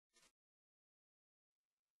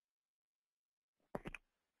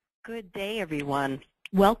Good day, everyone.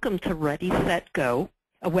 Welcome to Ready, Set, Go,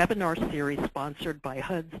 a webinar series sponsored by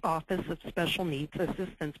HUD's Office of Special Needs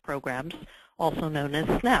Assistance Programs, also known as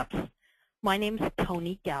SNAPS. My name is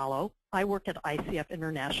Tony Gallo. I work at ICF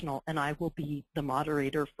International, and I will be the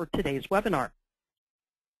moderator for today's webinar.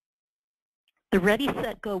 The Ready,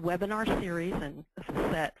 Set, Go webinar series, and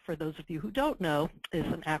SET, for those of you who don't know, is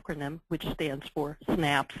an acronym which stands for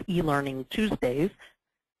SNAPS E-Learning Tuesdays,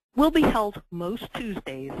 will be held most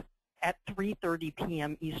Tuesdays at 3:30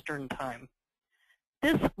 p.m. Eastern Time.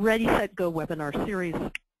 This Ready, Set, Go webinar series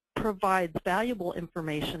provides valuable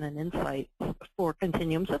information and insights for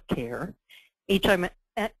continuums of care, HMIS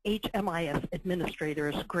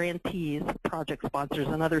administrators, grantees, project sponsors,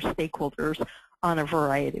 and other stakeholders on a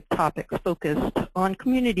variety of topics focused on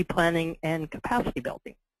community planning and capacity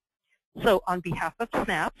building. So on behalf of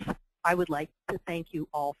SNAPS, I would like to thank you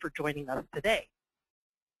all for joining us today.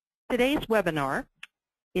 Today's webinar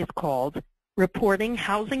is called Reporting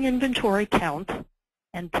Housing Inventory Count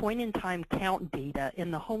and Point-in-Time Count Data in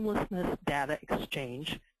the Homelessness Data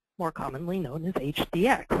Exchange, more commonly known as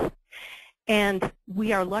HDX. And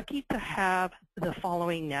we are lucky to have the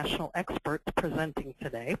following national experts presenting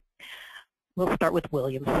today. We'll start with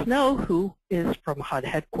William Snow, who is from HUD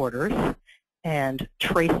headquarters, and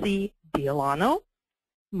Tracy Diolano,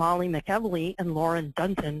 Molly McEvely, and Lauren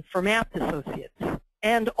Dunton from Apt Associates.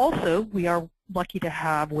 And also, we are lucky to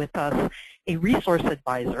have with us a resource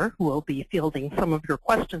advisor who will be fielding some of your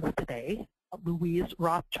questions today, Louise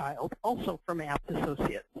Rothschild, also from Apt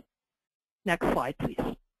Associates. Next slide, please.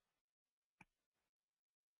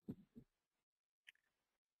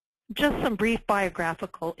 Just some brief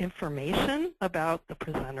biographical information about the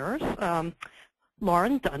presenters.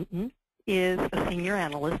 Lauren Dunton is a senior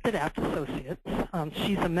analyst at Apt Associates.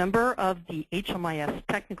 She's a member of the HMIS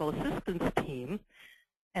Technical Assistance Team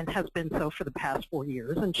and has been so for the past 4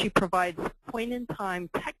 years. And she provides point-in-time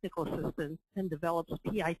technical assistance and develops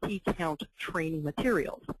PIC count training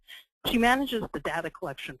materials. She manages the data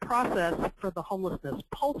collection process for the Homelessness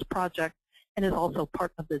Pulse project and is also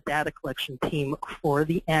part of the data collection team for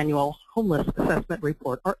the annual Homeless Assessment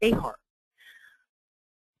Report, or AHAR.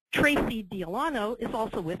 Tracy Diolano is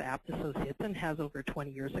also with Apt Associates and has over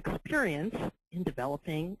 20 years experience in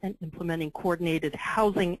developing and implementing coordinated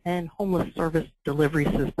housing and homeless service delivery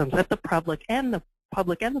systems at the public and the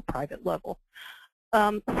private level.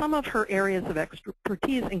 Some of her areas of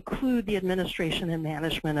expertise include the administration and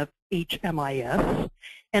management of HMIS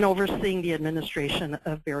and overseeing the administration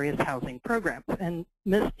of various housing programs. And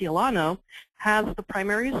Ms. Diolano has the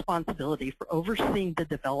primary responsibility for overseeing the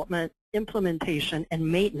development, implementation, and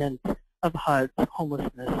maintenance of HUD's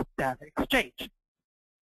Homelessness Data Exchange.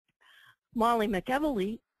 Molly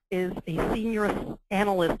McEvely is a senior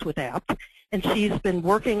analyst with Apt, and she's been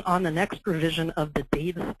working on the next revision of the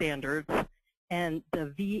data standards and the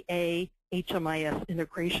VA HMIS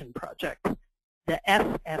integration project, the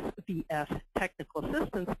SSVS Technical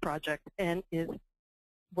Assistance Project, and is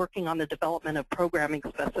working on the development of programming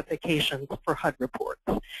specifications for HUD reports.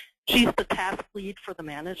 She's the task lead for the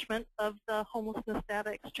management of the Homelessness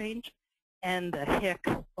Data Exchange and the HIC,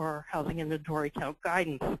 or Housing Inventory Count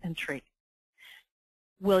Guidance and Training.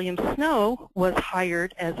 William Snow was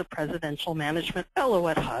hired as a Presidential Management Fellow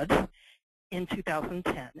at HUD in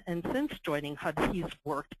 2010, and since joining HUD, he's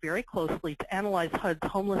worked very closely to analyze HUD's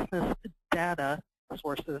homelessness data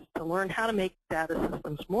sources to learn how to make data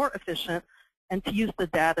systems more efficient and to use the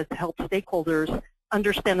data to help stakeholders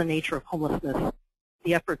understand the nature of homelessness,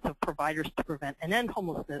 the efforts of providers to prevent and end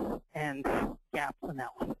homelessness, and gaps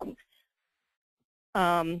analysis.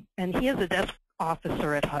 And he is a desk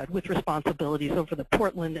officer at HUD with responsibilities over the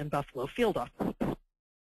Portland and Buffalo field offices.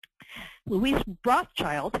 Louise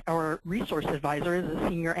Rothschild, our resource advisor, is a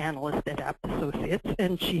senior analyst at Apt Associates,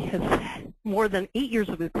 and she has more than 8 years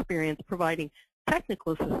of experience providing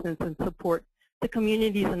technical assistance and support to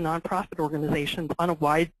communities and nonprofit organizations on a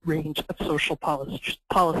wide range of social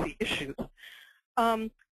policy issues.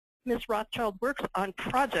 Ms. Rothschild works on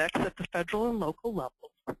projects at the federal and local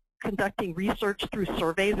levels, conducting research through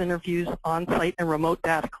surveys, interviews, on-site and remote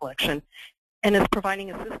data collection, and is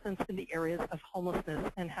providing assistance in the areas of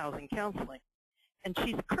homelessness and housing counseling. And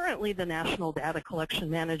she's currently the National Data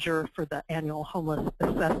Collection Manager for the annual Homeless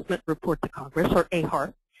Assessment Report to Congress, or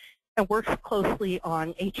AHAR, and works closely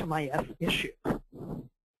on HMIS issues.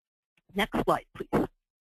 Next slide, please.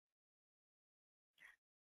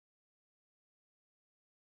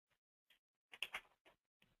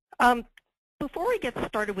 Before we get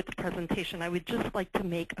started with the presentation, I would just like to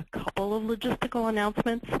make a couple of logistical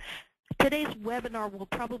announcements. Today's webinar will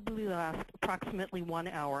probably last approximately 1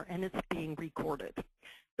 hour, and it's being recorded.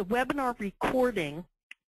 The webinar recording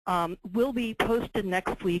will be posted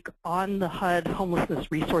next week on the HUD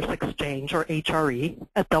Homelessness Resource Exchange, or HRE,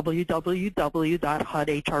 at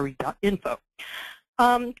www.hudhre.info.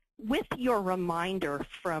 With your reminder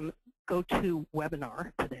from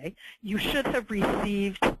GoToWebinar today, you should have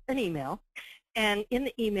received an email, and in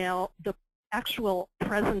the email, the actual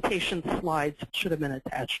presentation slides should have been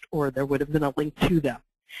attached, or there would have been a link to them.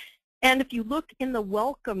 And if you look in the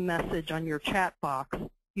welcome message on your chat box,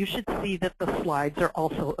 you should see that the slides are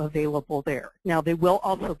also available there. Now, they will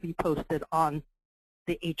also be posted on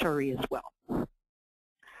the HRE as well.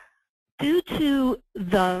 Due to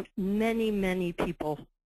the many, many people,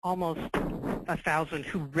 almost 1,000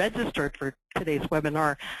 who registered for today's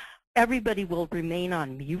webinar, everybody will remain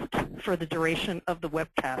on mute for the duration of the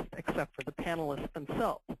webcast except for the panelists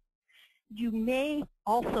themselves. You may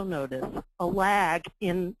also notice a lag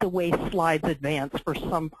in the way slides advance for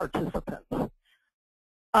some participants.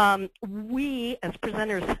 We, as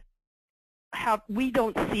presenters, we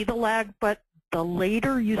don't see the lag, but the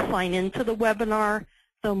later you sign into the webinar,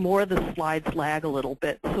 the more the slides lag a little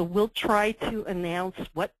bit. So we'll try to announce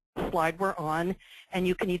what slide we're on, and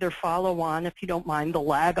you can either follow on, if you don't mind, the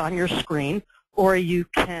lag on your screen, or you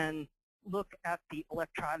can look at the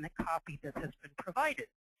electronic copy that has been provided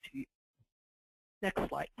to you. Next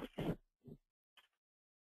slide, please.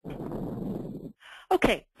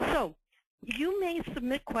 Okay, so you may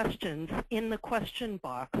submit questions in the question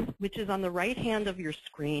box, which is on the right hand of your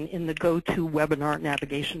screen in the GoToWebinar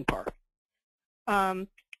navigation bar.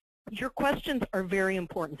 Your questions are very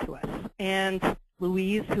important to us, and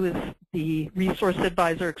Louise, who is the resource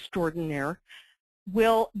advisor extraordinaire,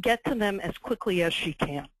 will get to them as quickly as she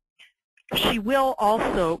can. She will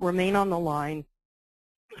also remain on the line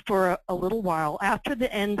for a little while after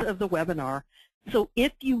the end of the webinar. So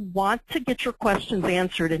if you want to get your questions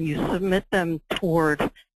answered and you submit them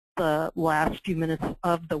toward the last few minutes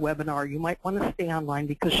of the webinar, you might want to stay online,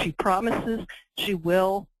 because she promises she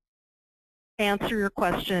will answer your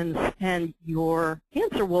questions and your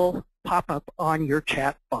answer will pop up on your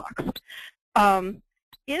chat box.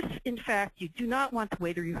 If, in fact, you do not want to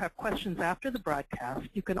wait or you have questions after the broadcast,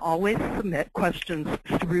 you can always submit questions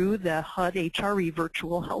through the HUD HRE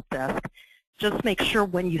Virtual Help Desk. Just make sure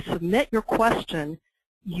when you submit your question,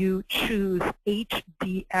 you choose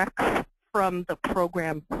HDX from the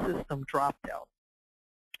Program System dropdown.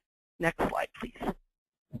 Next slide, please.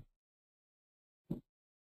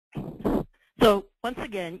 So once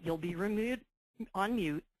again, you'll be removed on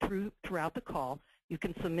mute throughout the call. You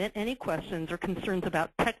can submit any questions or concerns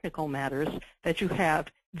about technical matters that you have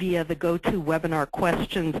via the GoToWebinar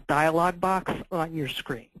questions dialog box on your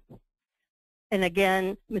screen. And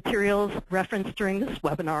again, materials referenced during this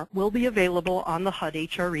webinar will be available on the HUD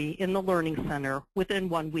HRE in the Learning Center within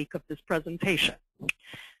 1 week of this presentation.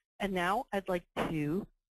 And now I'd like to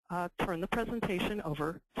turn the presentation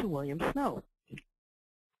over to William Snow.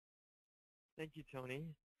 Thank you, Tony.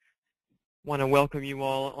 I want to welcome you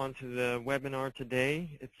all onto the webinar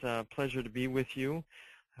today. It's a pleasure to be with you.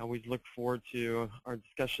 I always look forward to our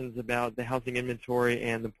discussions about the housing inventory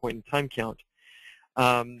and the point-in-time count.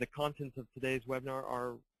 The contents of today's webinar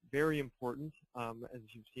are very important. As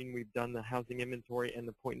you've seen, we've done the housing inventory and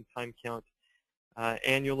the point-in-time count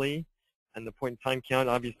annually. And the point-in-time count,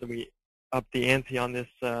 obviously, we upped the ante on this,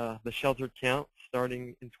 the sheltered count,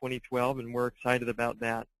 starting in 2012, and we're excited about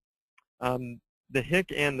that. The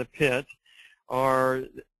HIC and the PIT are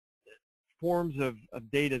forms of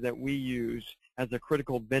data that we use as a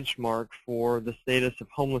critical benchmark for the status of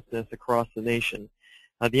homelessness across the nation.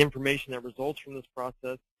 The information that results from this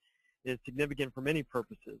process is significant for many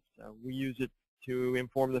purposes. We use it to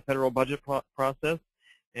inform the federal budget process,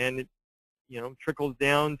 and it trickles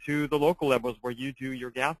down to the local levels where you do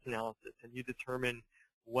your gaps analysis and you determine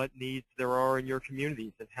what needs there are in your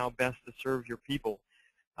communities and how best to serve your people.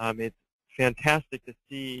 It's fantastic to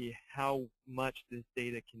see how much this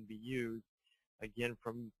data can be used, again,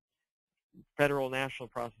 from federal national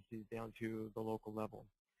processes down to the local level.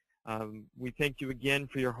 We thank you again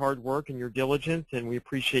for your hard work and your diligence, and we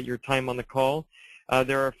appreciate your time on the call.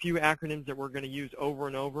 There are a few acronyms that we're going to use over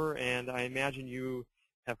and over, and I imagine you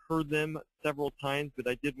have heard them several times, but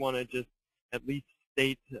I did want to just at least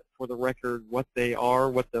state for the record what they are,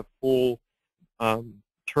 what the full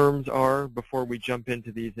terms are before we jump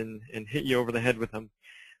into these and hit you over the head with them.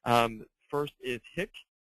 First is HIC,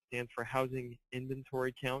 stands for Housing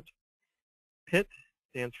Inventory Count. PIT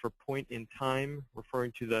stands for Point in Time,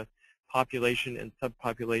 referring to the population and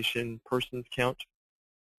subpopulation persons count.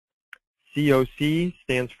 COC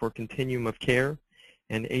stands for Continuum of Care,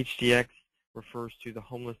 and HDX refers to the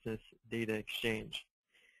Homelessness Data Exchange.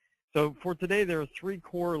 So for today, there are 3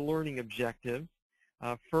 core learning objectives.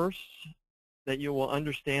 First, that you will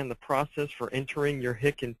understand the process for entering your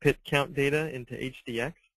HIC and PIT count data into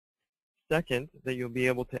HDX. Second, that you'll be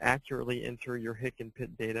able to accurately enter your HIC and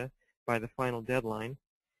PIT data by the final deadline.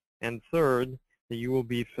 And third, that you will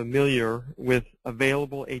be familiar with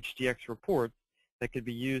available HDX reports that could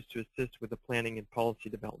be used to assist with the planning and policy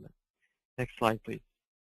development. Next slide, please.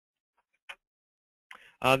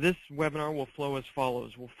 This webinar will flow as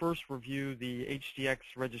follows. We'll first review the HDX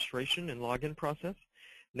registration and login process.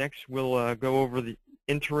 Next, we'll go over the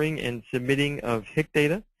entering and submitting of HIC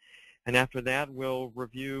data. And after that, we'll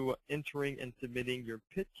review entering and submitting your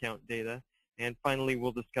PIT count data. And finally,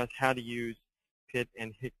 we'll discuss how to use PIT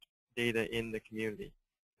and HIC data in the community.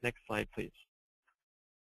 Next slide, please.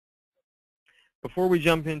 Before we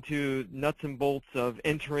jump into nuts and bolts of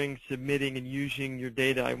entering, submitting, and using your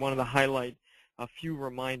data, I wanted to highlight a few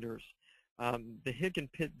reminders. The HIC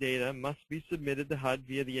and PIT data must be submitted to HUD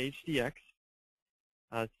via the HDX.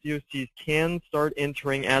 COCs can start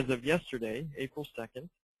entering as of yesterday, April 2nd.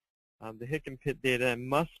 The HIC and PIT data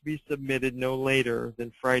must be submitted no later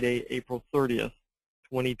than Friday, April 30th,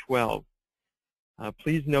 2012.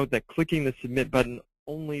 Please note that clicking the Submit button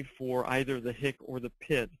only for either the HIC or the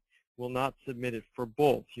PIT will not submit it for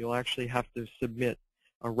both. You'll actually have to submit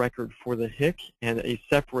a record for the HIC and a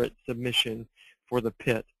separate submission for the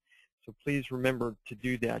PIT. So please remember to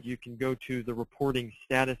do that. You can go to the reporting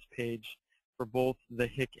status page for both the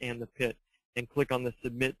HIC and the PIT and click on the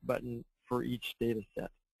Submit button for each data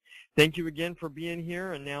set. Thank you again for being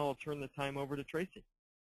here, and now I'll turn the time over to Tracy.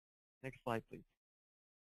 Next slide, please.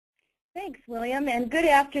 Thanks, William, and good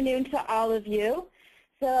afternoon to all of you.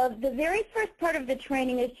 So the very first part of the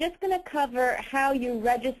training is just going to cover how you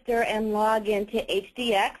register and log into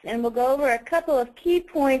HDX, and we'll go over a couple of key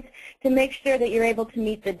points to make sure that you're able to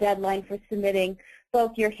meet the deadline for submitting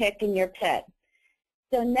both your HIC and your PIT.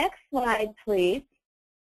 So next slide, please.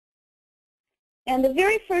 And the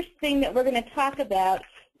very first thing that we're going to talk about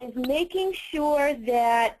is making sure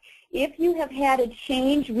that if you have had a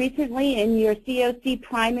change recently in your COC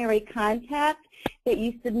primary contact, that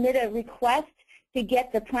you submit a request to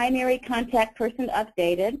get the primary contact person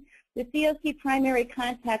updated. The COC primary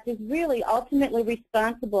contact is really ultimately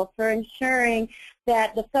responsible for ensuring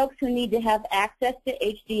that the folks who need to have access to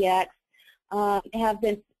HDX have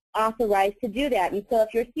been authorized to do that. And so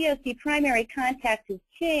if your COC primary contact has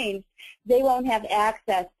changed, they won't have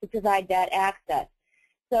access to provide that access.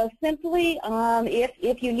 So simply,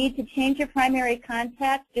 if you need to change your primary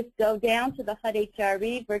contact, just go down to the HUD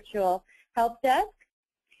HRE virtual help desk.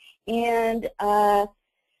 And the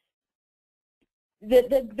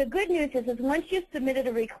good news is once you've submitted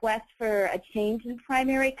a request for a change in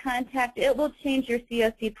primary contact, it will change your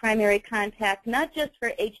COC primary contact, not just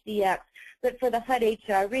for HDX, but for the HUD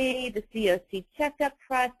HRE, the COC checkup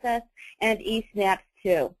process, and eSNAPs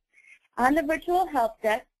too. On the virtual help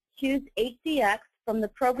desk, choose HDX from the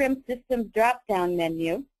Program Systems drop-down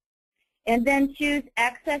menu, and then choose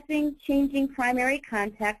Accessing Changing Primary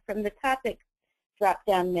Contact from the Topic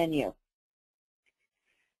drop-down menu.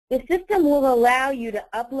 The system will allow you to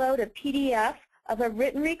upload a PDF of a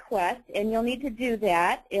written request, and you'll need to do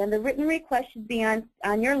that. And the written request should be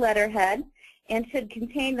on your letterhead and should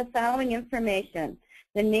contain the following information: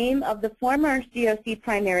 the name of the former COC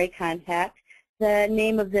primary contact, the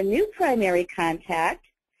name of the new primary contact,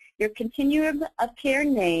 your continuum of care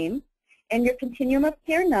name, and your continuum of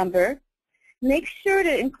care number. Make sure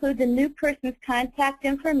to include the new person's contact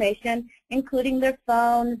information, including their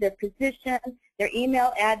phone, their position, their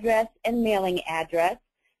email address, and mailing address.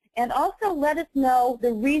 And also let us know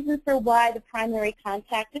the reason for why the primary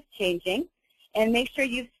contact is changing. And make sure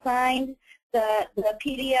you've signed the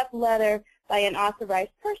PDF letter by an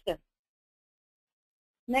authorized person.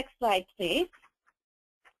 Next slide, please.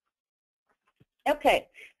 Okay,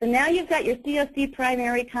 so now you've got your COC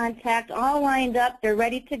primary contact all lined up. They're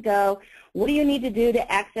ready to go. What do you need to do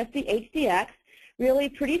to access the HDX? Really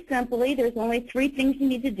pretty simply, there's only 3 things you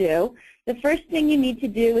need to do. The first thing you need to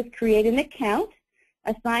do is create an account,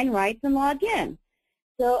 assign rights, and log in.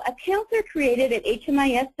 So accounts are created at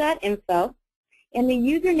hmis.info, and the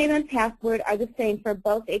username and password are the same for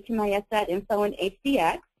both hmis.info and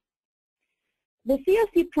HDX. The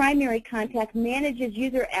COC primary contact manages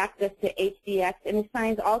user access to HDX and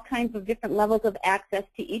assigns all kinds of different levels of access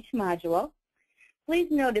to each module. Please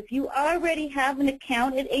note, if you already have an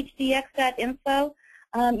account at hdx.info,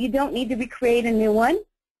 you don't need to recreate a new one.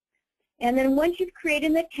 And then once you've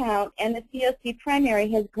created an account and the COC primary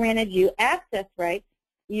has granted you access rights,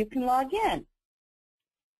 you can log in.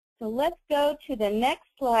 So let's go to the next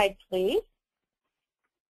slide, please.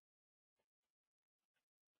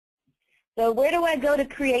 So where do I go to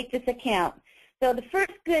create this account? So the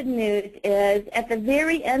first good news is at the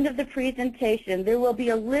very end of the presentation, there will be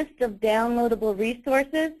a list of downloadable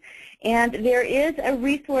resources, and there is a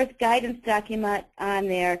resource guidance document on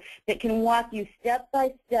there that can walk you step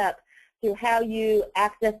by step through how you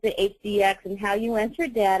access the HDX and how you enter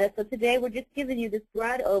data. So today we're just giving you this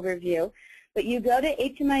broad overview, but you go to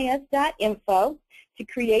hmis.info to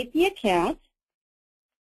create the account.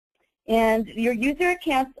 And your user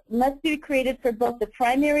accounts must be created for both the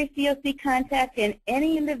primary COC contact and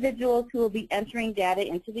any individuals who will be entering data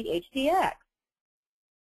into the HDX.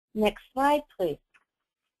 Next slide, please.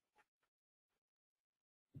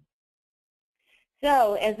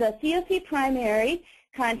 So as a COC primary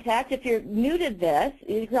contact, if you're new to this,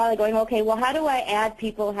 you're probably going, okay, well, how do I add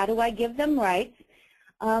people? How do I give them rights?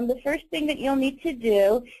 The first thing that you'll need to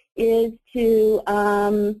do is to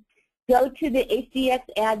go to the HDX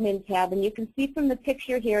admin tab, and you can see from the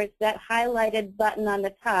picture here, it's that highlighted button on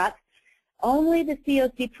the top. Only the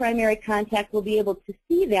COC primary contact will be able to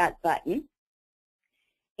see that button.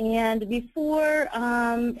 And before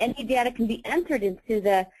any data can be entered into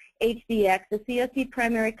the HDX, the COC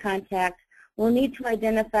primary contact will need to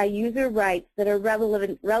identify user rights that are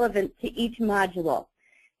relevant to each module.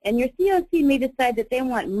 And your COC may decide that they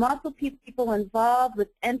want multiple people involved with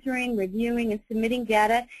entering, reviewing, and submitting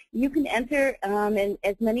data. You can enter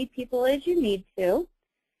as many people as you need to.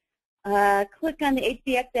 Click on the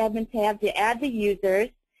HDX admin tab to add the users.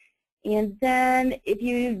 And then if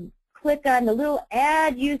you click on the little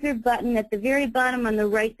Add User button at the very bottom on the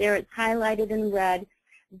right there, it's highlighted in red,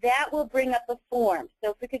 that will bring up a form. So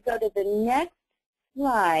if we could go to the next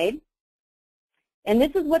slide, and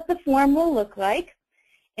this is what the form will look like.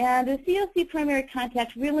 And the COC primary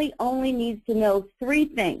contact really only needs to know three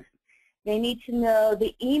things. They need to know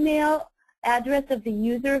the email address of the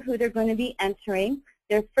user who they're going to be entering,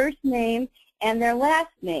 their first name, and their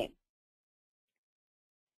last name.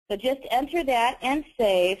 So just enter that and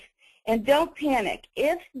save. And don't panic.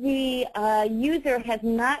 If the user has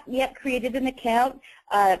not yet created an account,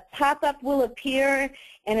 a pop-up will appear,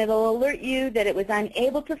 and it will alert you that it was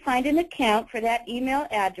unable to find an account for that email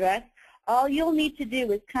address. All you'll need to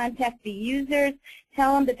do is contact the users,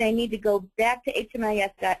 tell them that they need to go back to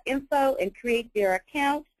hmis.info and create their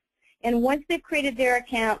account. And once they've created their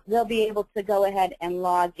account, they'll be able to go ahead and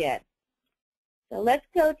log in. So let's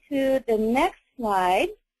go to the next slide.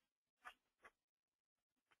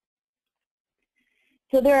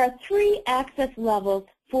 So there are 3 access levels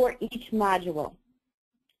for each module.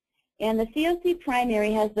 And the COC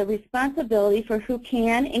primary has the responsibility for who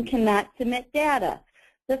can and cannot submit data.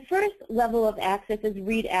 The first level of access is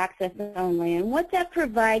read access only, and what that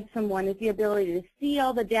provides someone is the ability to see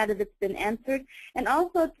all the data that's been entered and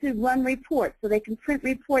also to run reports, so they can print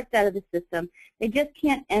reports out of the system. They just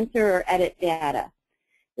can't enter or edit data.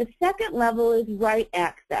 The second level is write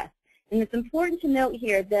access, and it's important to note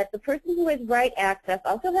here that the person who has write access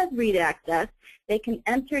also has read access. They can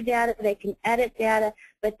enter data, they can edit data,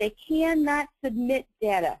 but they cannot submit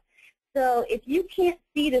data. So if you can't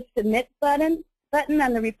see the submit button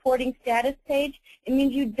on the reporting status page, it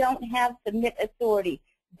means you don't have submit authority.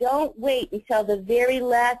 Don't wait until the very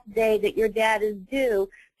last day that your data is due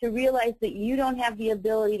to realize that you don't have the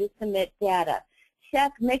ability to submit data.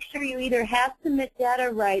 Check, make sure you either have submit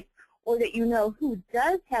data rights or that you know who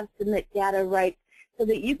does have submit data rights so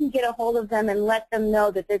that you can get a hold of them and let them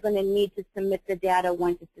know that they're going to need to submit the data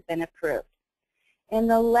once it's been approved. And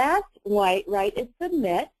the last right is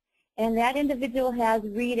submit. And that individual has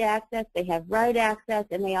read access, they have write access,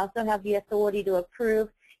 and they also have the authority to approve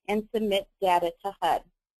and submit data to HUD.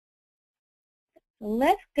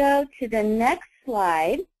 Let's go to the next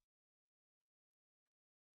slide.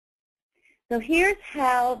 So here's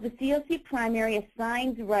how the COC primary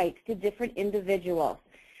assigns rights to different individuals.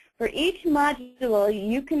 For each module,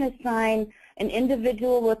 you can assign an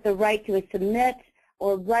individual with the right to submit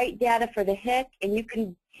or write data for the HIC, and you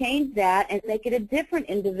can change that and make it a different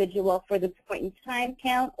individual for the point in time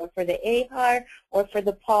count or for the AHAR or for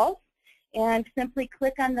the pulse, and simply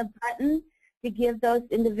click on the button to give those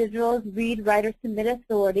individuals read, write, or submit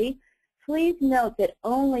authority. Please note that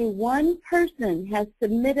only one person has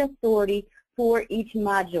submit authority for each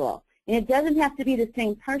module. And it doesn't have to be the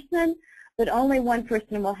same person, but only one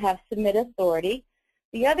person will have submit authority.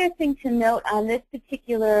 The other thing to note on this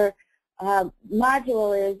particular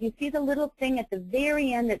module is you see the little thing at the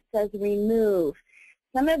very end that says remove.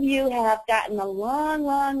 Some of you have gotten a long,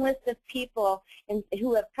 long list of people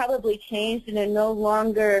who have probably changed and are no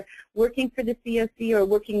longer working for the COC or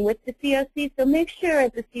working with the COC. So make sure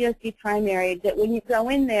as a COC primary that when you go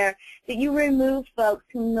in there that you remove folks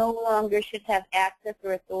who no longer should have access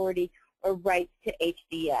or authority or rights to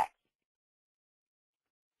HDX.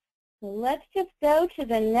 So let's just go to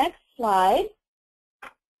the next slide.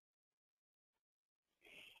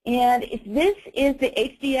 And this is the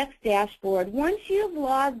HDX dashboard. Once you've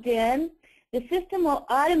logged in, the system will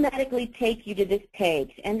automatically take you to this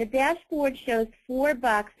page. And the dashboard shows 4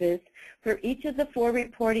 boxes for each of the 4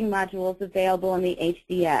 reporting modules available in the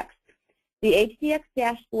HDX. The HDX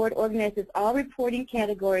dashboard organizes all reporting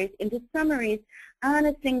categories into summaries on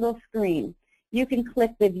a single screen. You can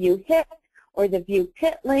click the View HIC or the View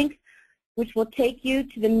PIC link, which will take you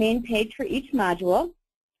to the main page for each module,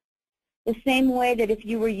 the same way that if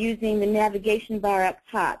you were using the navigation bar up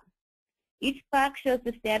top. Each box shows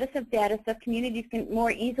the status of data so communities can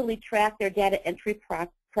more easily track their data entry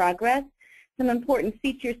progress. Some important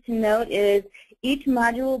features to note is each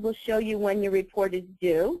module will show you when your report is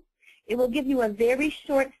due. It will give you a very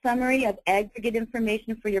short summary of aggregate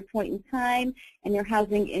information for your point in time and your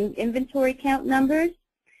housing inventory count numbers.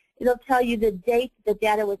 It'll tell you the date the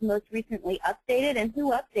data was most recently updated and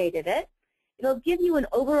who updated it. It'll give you an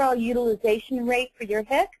overall utilization rate for your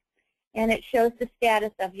HIC, and it shows the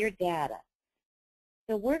status of your data.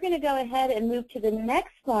 So we're going to go ahead and move to the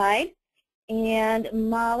next slide, and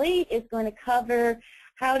Molly is going to cover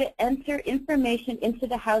how to enter information into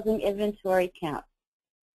the housing inventory count.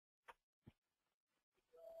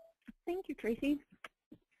 Thank you, Tracy.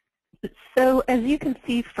 So as you can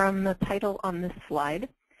see from the title on this slide,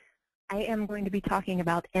 I am going to be talking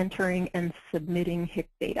about entering and submitting HIC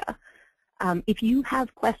data. If you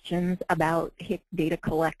have questions about HIC data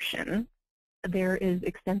collection, there is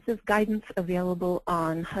extensive guidance available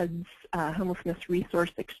on HUD's Homelessness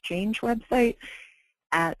Resource Exchange website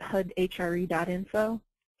at hudhre.info,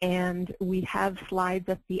 and we have slides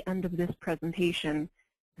at the end of this presentation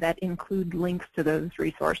that include links to those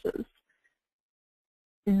resources.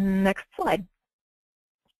 Next slide.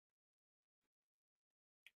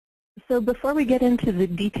 So before we get into the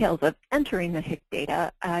details of entering the HIC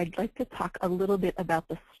data, I'd like to talk a little bit about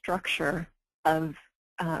the structure of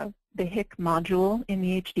the HIC module in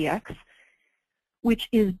the HDX, which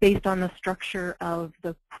is based on the structure of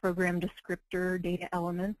the program descriptor data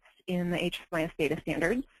elements in the HMIS data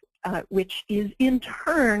standards, which is in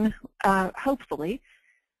turn, hopefully,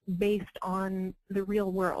 based on the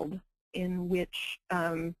real world in which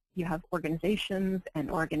you have organizations,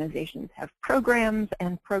 and organizations have programs,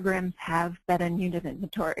 and programs have bed and unit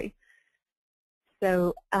inventory.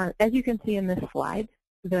 So as you can see in this slide,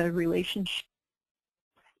 the relationship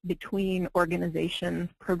between organizations,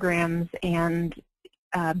 programs, and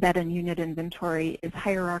bed and unit inventory is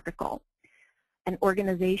hierarchical. An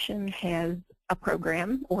organization has a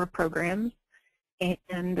program or programs,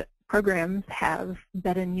 and programs have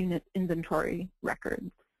bed and unit inventory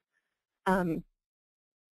records.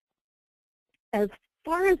 As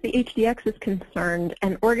far as the HDX is concerned,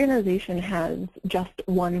 an organization has just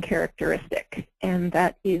one characteristic, and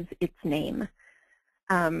that is its name.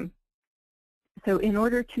 So in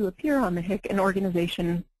order to appear on the HIC, an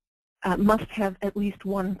organization must have at least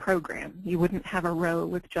one program. You wouldn't have a row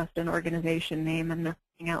with just an organization name and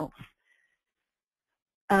nothing else.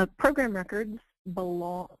 Program records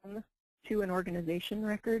belong to an organization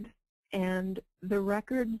record, and the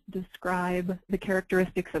records describe the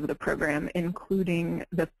characteristics of the program, including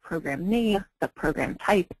the program name, the program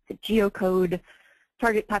type, the geocode,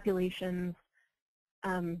 target populations,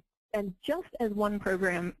 and just as one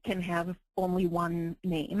program can have only one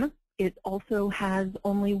name, it also has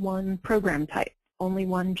only one program type, only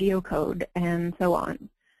one geocode, and so on.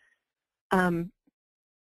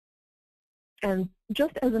 And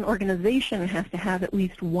just as an organization has to have at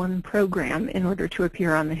least one program in order to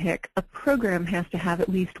appear on the HIC, a program has to have at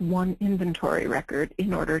least one inventory record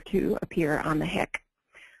in order to appear on the HIC.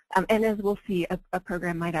 And as we'll see, a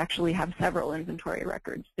program might actually have several inventory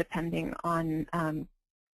records depending on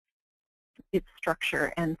its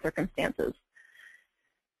structure and circumstances.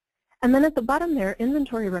 And then at the bottom there,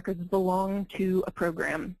 inventory records belong to a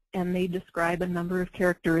program, and they describe a number of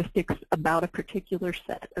characteristics about a particular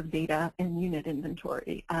set of data and unit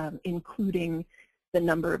inventory, including the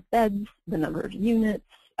number of beds, the number of units,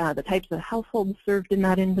 the types of households served in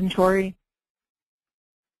that inventory,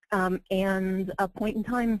 and a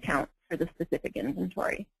point-in-time count for the specific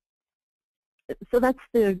inventory. So that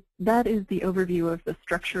is the overview of the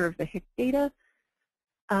structure of the HIC data.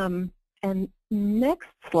 And next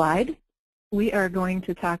slide, we are going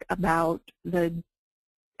to talk about an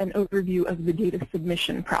overview of the data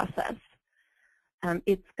submission process.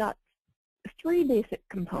 It's got 3 basic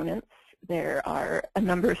components. There are a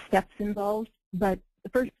number of steps involved, but the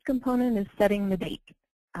first component is setting the date.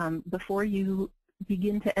 Before you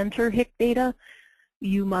begin to enter HIC data,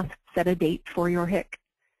 you must set a date for your HIC.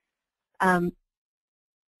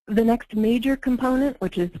 The next major component,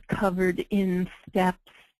 which is covered in steps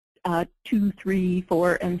 2, 3,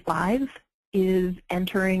 4, and 5, is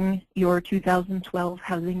entering your 2012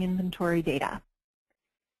 housing inventory data.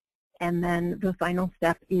 And then the final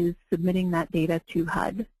step is submitting that data to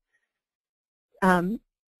HUD.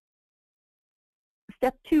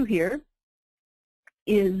 Step 2 here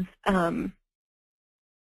is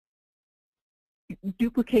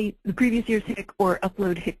duplicate the previous year's HIC or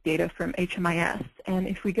upload HIC data from HMIS. And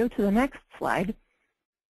if we go to the next slide,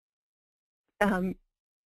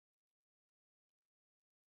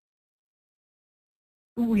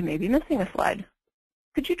 we may be missing a slide.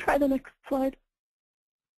 Could you try the next slide?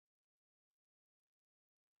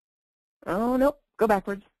 Oh, nope, go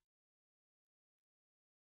backwards.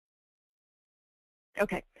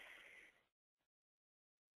 Okay.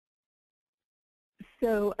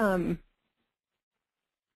 So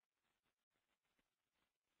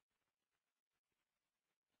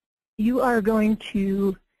you are going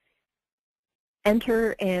to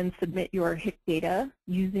enter and submit your HIC data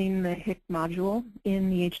using the HIC module in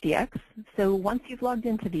the HDX. So once you've logged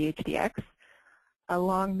into the HDX,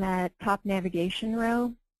 along that top navigation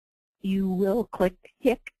row, you will click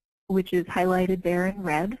HIC, which is highlighted there in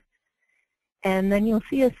red. And then you'll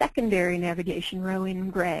see a secondary navigation row in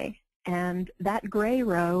gray. And that gray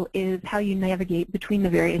row is how you navigate between the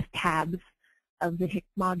various tabs of the HIC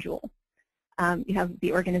module. You have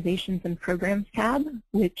the Organizations and Programs tab,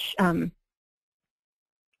 which I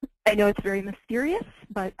know it's very mysterious,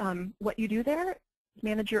 but what you do there is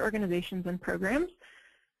manage your organizations and programs.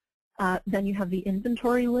 Then you have the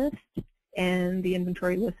inventory list, and the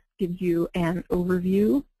inventory list gives you an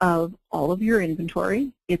overview of all of your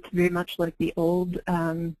inventory. It's very much like the old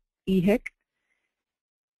EHIC.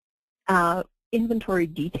 Inventory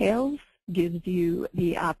details gives you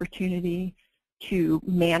the opportunity to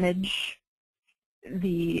manage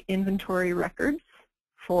the inventory records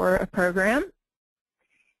for a program.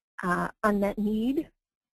 Unmet need,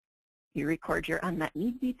 you record your unmet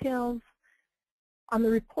need details. On the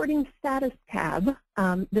reporting status tab,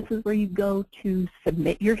 this is where you go to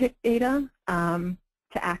submit your HIC data, to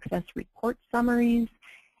access report summaries,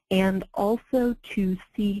 and also to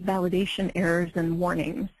see validation errors and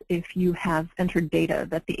warnings if you have entered data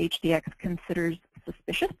that the HDX considers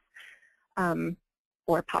suspicious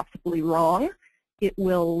or possibly wrong. It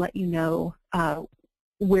will let you know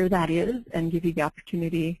where that is and give you the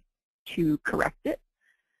opportunity to correct it.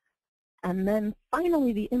 And then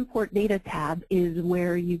finally, the Import Data tab is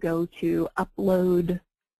where you go to upload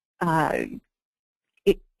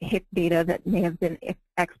HIC data that may have been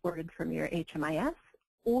exported from your HMIS,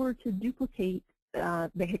 or to duplicate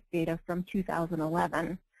the HIC data from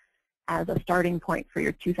 2011 as a starting point for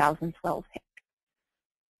your 2012 HIC.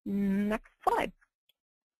 Next slide.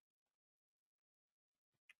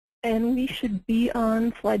 And we should be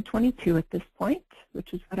on slide 22 at this point,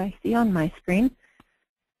 which is what I see on my screen.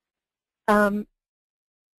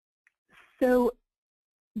 So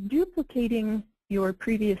duplicating your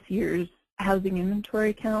previous year's housing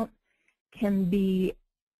inventory count can be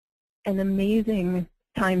an amazing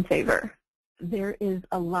time saver. There is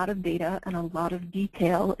a lot of data and a lot of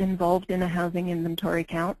detail involved in a housing inventory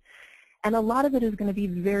count, and a lot of it is going to be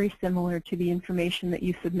very similar to the information that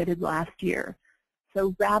you submitted last year.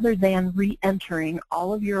 So rather than re-entering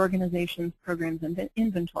all of your organization's programs and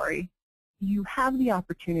inventory, you have the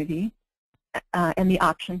opportunity and the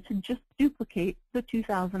option to just duplicate the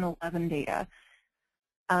 2011 data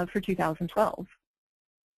for 2012.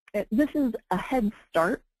 This is a head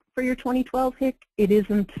start for your 2012 HIC. It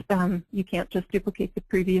isn't, you can't just duplicate the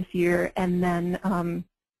previous year and then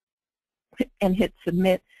and hit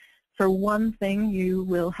submit. For one thing, you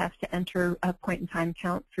will have to enter a point-in-time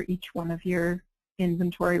count for each one of your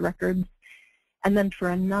inventory records. And then for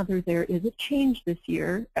another, there is a change this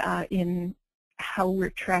year in how we're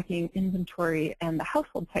tracking inventory and the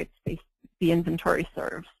household type space the inventory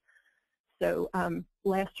serves. So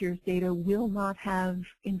last year's data will not have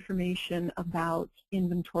information about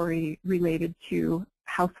inventory related to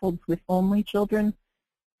households with only children.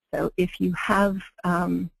 So if you have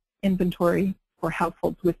inventory for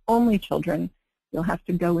households with only children, you'll have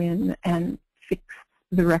to go in and fix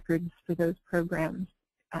the records for those programs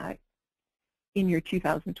in your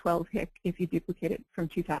 2012 HIC if you duplicate it from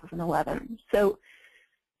 2011. So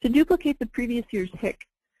to duplicate the previous year's HIC,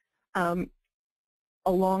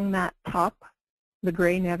 along that top, the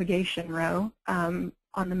gray navigation row, on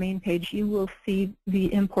the main page, you will see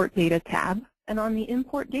the Import Data tab. And on the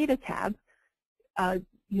Import Data tab,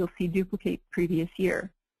 you'll see Duplicate Previous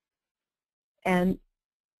Year. And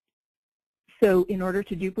So in order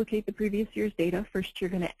to duplicate the previous year's data, first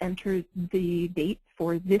you're going to enter the date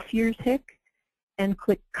for this year's HIC and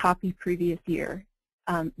click Copy Previous Year.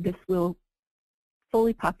 This will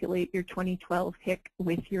fully populate your 2012 HIC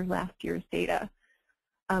with your last year's data.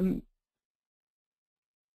 And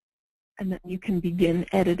then you can begin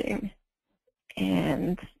editing.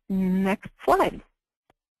 And next slide.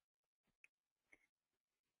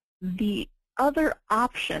 The other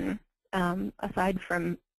option, aside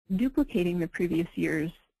from duplicating the previous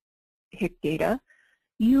year's HIC data,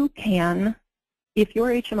 you can, if your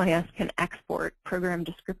HMIS can export program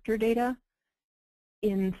descriptor data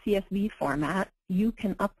in CSV format, you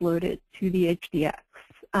can upload it to the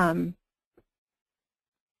HDX.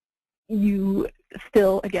 You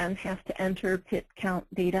still, again, have to enter PIT count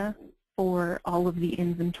data for all of the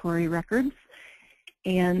inventory records,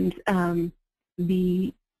 and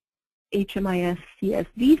the HMIS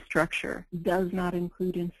CSV structure does not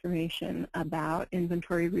include information about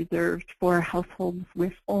inventory reserved for households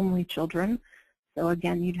with only children. So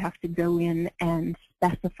again, you'd have to go in and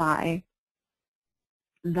specify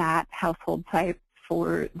that household type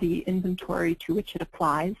for the inventory to which it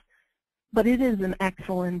applies. But it is an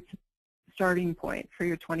excellent starting point for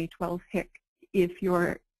your 2012 HIC if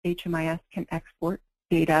your HMIS can export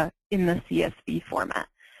data in the CSV format.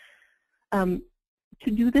 To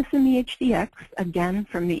do this in the HDX, again,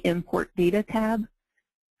 from the Import Data tab,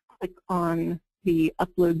 click on the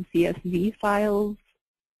Upload CSV files,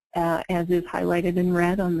 as is highlighted in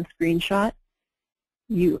red on the screenshot.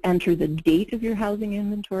 You enter the date of your housing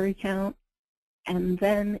inventory count, and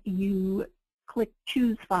then you click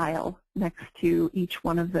Choose File next to each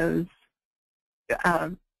one of those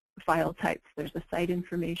file types. There's a site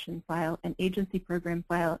information file, an agency program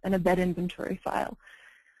file, and a bed inventory file.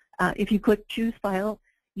 If you click Choose File,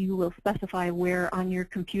 you will specify where on your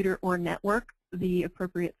computer or network the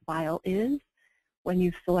appropriate file is. When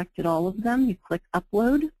you've selected all of them, you click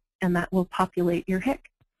Upload, and that will populate your HIC.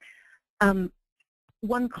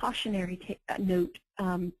 One cautionary note,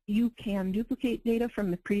 you can duplicate data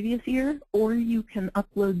from the previous year, or you can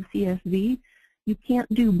upload CSV. You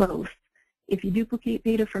can't do both. If you duplicate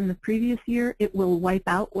data from the previous year, it will wipe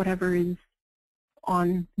out whatever is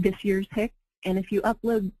on this year's HIC, and if you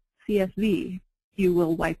upload CSV, you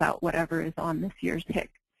will wipe out whatever is on this year's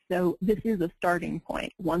HIC. So this is a starting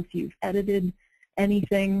point. Once you've edited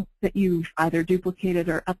anything that you've either duplicated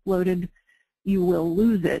or uploaded, you will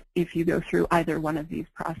lose it if you go through either one of these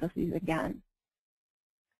processes again.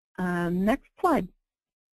 Next slide.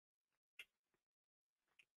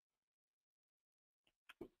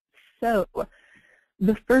 So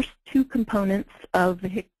the first two components of the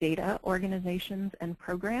HIC data, organizations and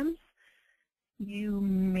programs, you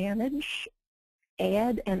manage,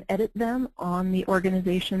 add, and edit them on the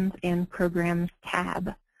Organizations and Programs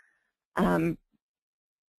tab.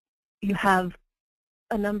 You have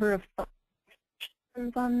a number of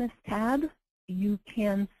functions on this tab. You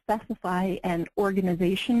can specify an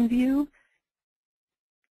organization view.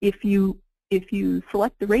 If you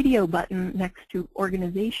select the radio button next to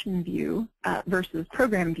Organization View versus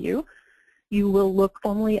Program View, you will look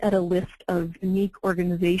only at a list of unique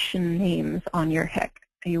organization names on your HIC.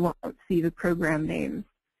 You won't see the program names.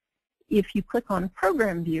 If you click on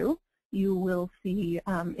Program View, you will see,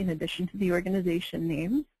 in addition to the organization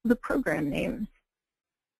names, the program names.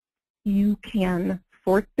 You can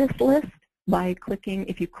sort this list by clicking,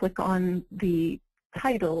 if you click on the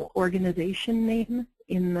title organization name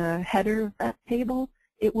in the header of that table,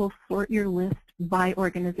 it will sort your list by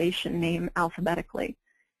organization name alphabetically.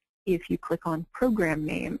 If you click on program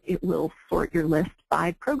name, it will sort your list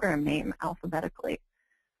by program name alphabetically.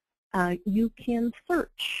 You can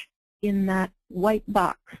search in that white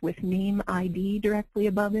box with name ID directly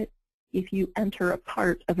above it. If you enter a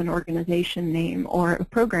part of an organization name or a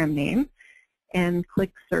program name and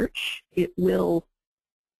click search, it will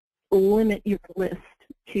limit your list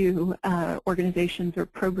to organizations or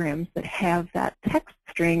programs that have that text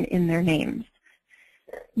string in their names.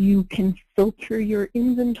 You can filter your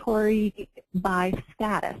inventory by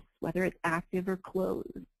status, whether it's active or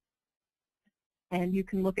closed. And you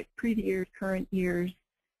can look at previous years, current years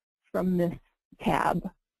from this tab.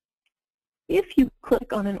 If you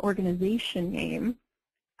click on an organization name,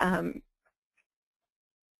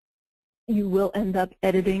 you will end up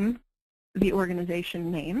editing the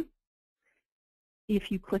organization name.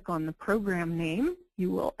 If you click on the program name,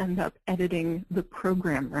 you will end up editing the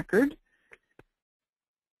program record.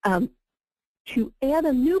 To add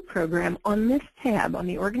a new program on this tab, on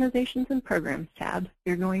the Organizations and Programs tab,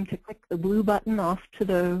 you're going to click the blue button off to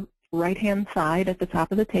the right-hand side at the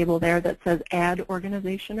top of the table there that says Add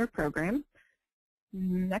Organization or Program.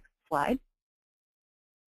 Next slide.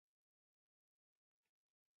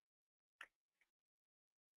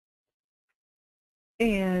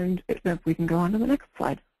 And if we can go on to the next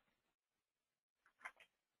slide.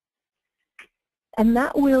 And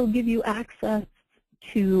that will give you access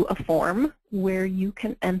to a form where you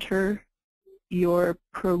can enter your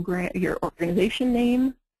program, your organization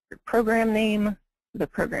name, your program name, the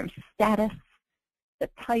program status, the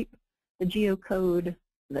type, the geocode,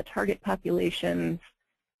 the target populations,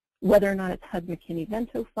 whether or not it's HUD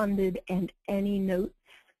McKinney-Vento funded, and any notes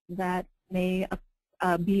that may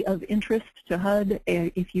be of interest to HUD.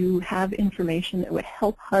 If you have information that would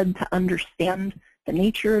help HUD to understand the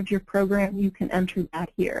nature of your program, you can enter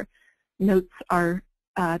that here. Notes are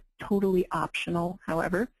totally optional,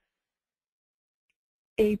 however.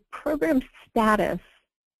 A program status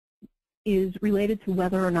is related to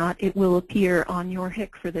whether or not it will appear on your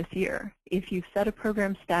HIC for this year. If you set a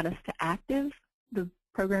program status to active, the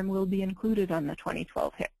program will be included on the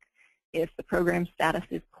 2012 HIC. If the program status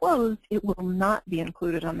is closed, it will not be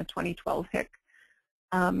included on the 2012 HIC.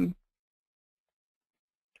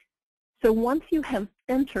 So once you have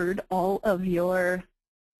entered all of your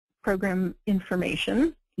program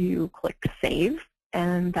information, you click Save,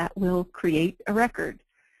 and that will create a record.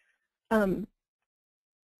 On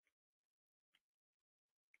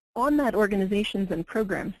that Organizations and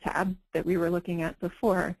Programs tab that we were looking at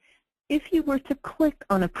before, if you were to click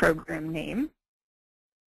on a program name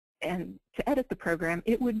and to edit the program,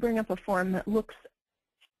 it would bring up a form that looks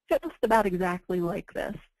just about exactly like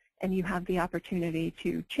this, and you have the opportunity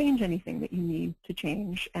to change anything that you need to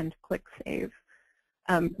change and click Save.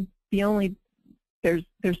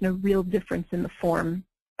 There's no real difference in the form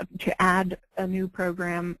to add a new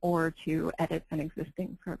program or to edit an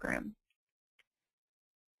existing program.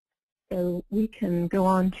 So we can go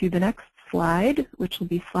on to the next slide, which will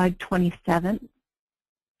be slide 27.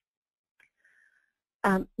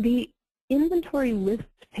 The inventory list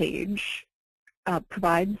page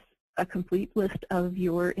provides a complete list of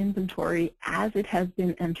your inventory as it has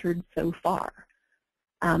been entered so far.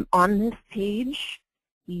 On this page,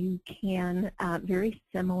 you can, very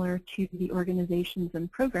similar to the Organizations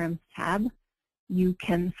and Programs tab, you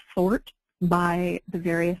can sort by the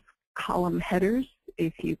various column headers.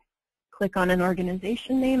 If you click on an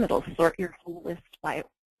organization name, it'll sort your whole list by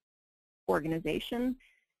organization.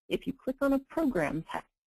 If you click on a program type,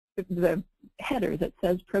 the header that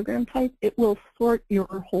says program type, it will sort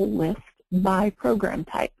your whole list by program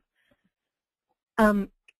type.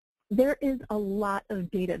 There is a lot of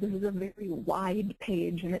data. This is a very wide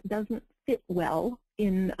page, and it doesn't fit well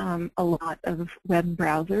in a lot of web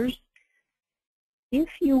browsers. If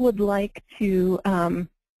you would like to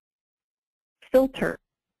filter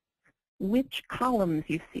which columns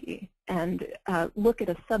you see and look at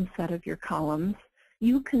a subset of your columns,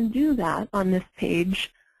 you can do that on this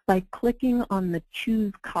page by clicking on the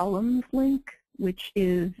Choose Columns link, which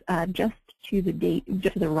is just to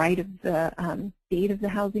the right of the date of the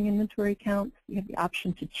housing inventory count. You have the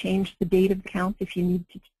option to change the date of the count if you need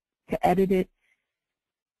to edit it.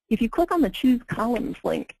 If you click on the Choose Columns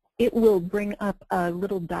link, it will bring up a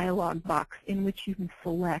little dialog box in which you can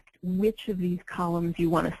select which of these columns you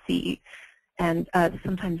want to see. And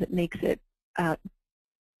sometimes it makes it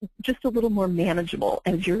just a little more manageable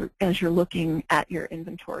as you're looking at your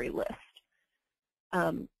inventory list.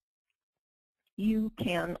 You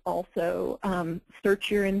can also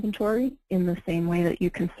search your inventory in the same way that you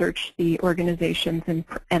can search the Organizations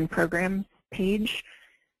and Programs page.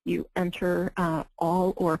 You enter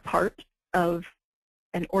all or part of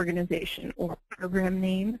an organization or program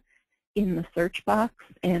name in the search box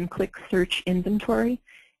and click Search Inventory,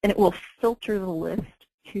 and it will filter the list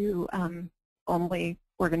to only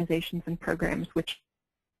organizations and programs which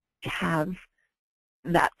have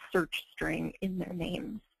that search string in their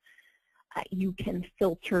names. You can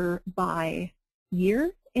filter by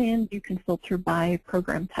year, and you can filter by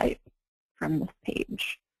program type from this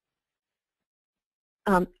page.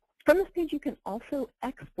 From this page, you can also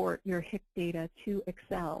export your HIC data to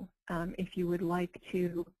Excel if you would like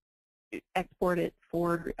to export it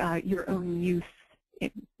for your own use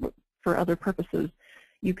for other purposes.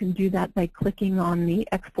 You can do that by clicking on the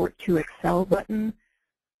Export to Excel button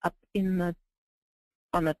up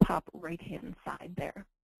on the top right-hand side there.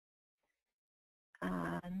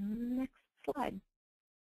 Next slide.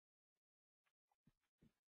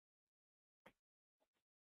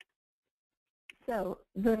 So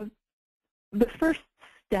the first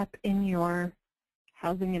step in your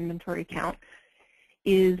housing inventory count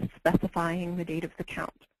is specifying the date of the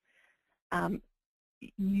count.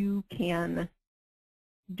 You can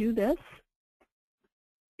do this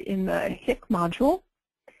in the HIC module.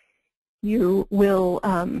 You will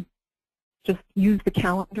just use the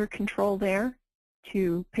calendar control there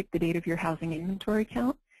to pick the date of your housing inventory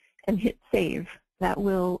count and hit Save. That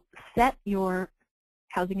will set your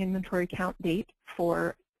housing inventory count date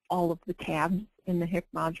for all of the tabs in the HIC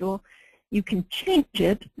module. You can change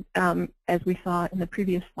it, as we saw in the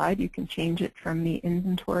previous slide, you can change it from the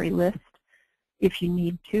inventory list if you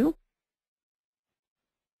need to.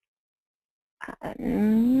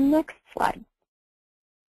 Next slide.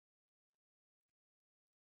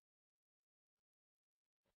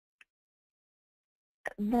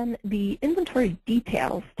 Then the Inventory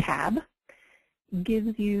Details tab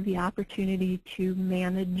gives you the opportunity to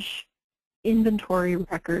manage inventory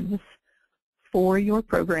records for your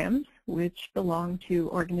programs, which belong to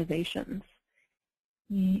organizations.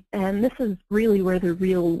 And this is really where the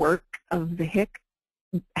real work of the HIC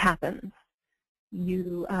happens.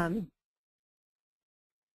 You're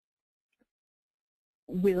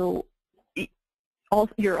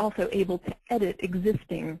also able to edit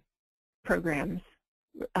existing programs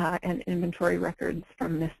and inventory records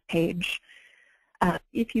from this page.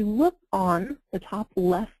 If you look on the top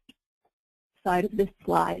left side of this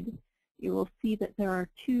slide, you will see that there are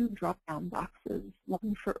two drop-down boxes,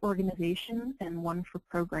 one for organization and one for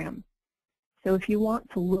program. So if you want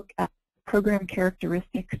to look at program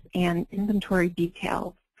characteristics and inventory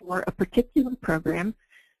details for a particular program,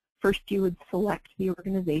 first you would select the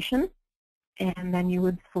organization, and then you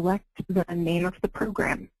would select the name of the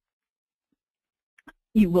program.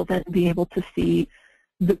 You will then be able to see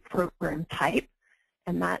the program type,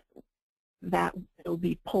 and that will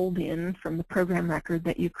be pulled in from the program record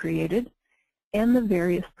that you created, and the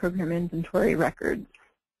various program inventory records.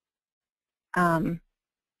 And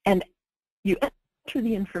you enter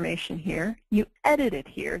the information here, you edit it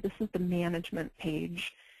here. This is the management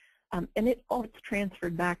page, and it's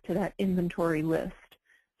transferred back to that inventory list.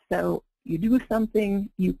 So you do something,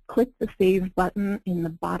 you click the Save button in the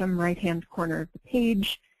bottom right-hand corner of the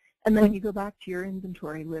page, and then when you go back to your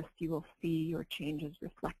inventory list, you will see your changes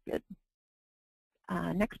reflected.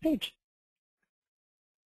 Next page.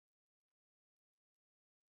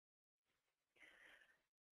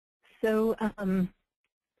 So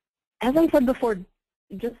as I said before,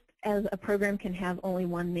 just as a program can have only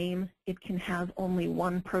one name, it can have only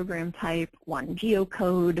one program type, one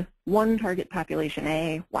geocode, one target population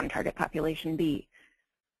A, one target population B.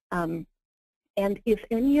 And if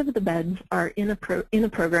any of the beds are in a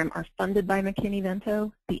program are funded by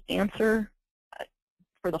McKinney-Vento, the answer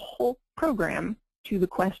for the whole program to the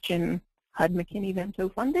question, HUD McKinney-Vento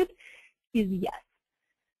funded, is yes.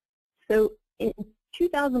 So in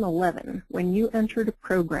 2011, when you entered a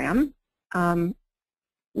program,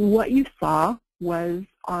 what you saw was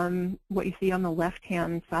on what you see on the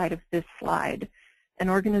left-hand side of this slide, an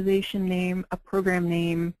organization name, a program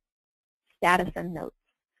name, status, and notes.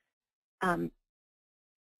 And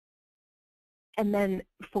then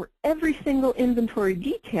for every single inventory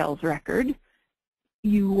details record,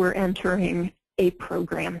 you were entering a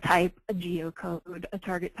program type, a geocode, a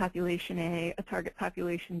target population A, a target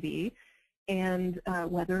population B, and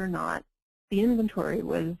whether or not the inventory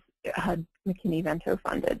was HUD McKinney-Vento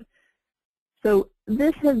funded. So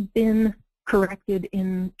this has been corrected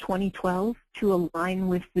in 2012 to align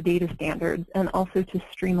with the data standards and also to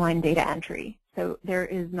streamline data entry. So there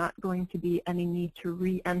is not going to be any need to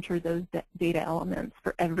re-enter those data elements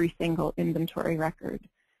for every single inventory record.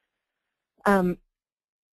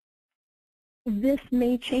 This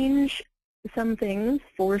may change some things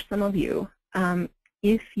for some of you.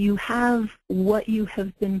 If you have what you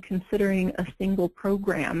have been considering a single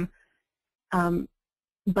program,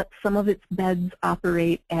 but some of its beds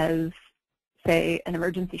operate as, say, an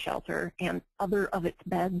emergency shelter, and other of its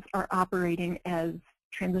beds are operating as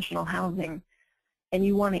transitional housing, and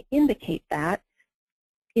you want to indicate that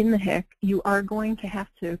in the HIC, you are going to have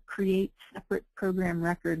to create separate program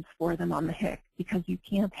records for them on the HIC, because you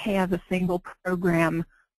can't have a single program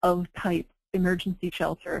of type emergency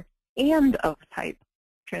shelter and of type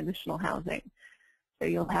transitional housing. So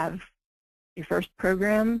you'll have your first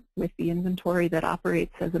program with the inventory that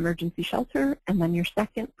operates as emergency shelter, and then your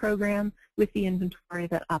second program with the inventory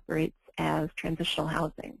that operates as transitional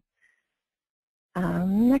housing.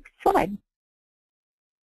 Next slide.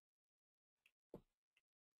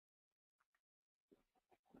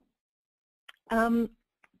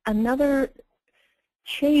 Another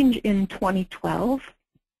change in 2012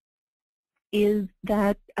 is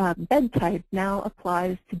that bed type now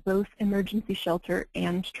applies to both emergency shelter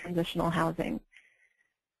and transitional housing.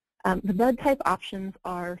 The bed type options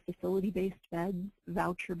are facility-based beds,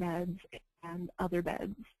 voucher beds, and other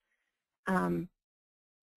beds.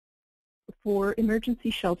 For emergency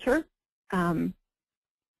shelter,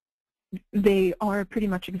 they are pretty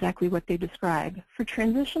much exactly what they describe. For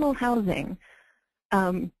transitional housing,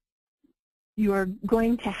 you are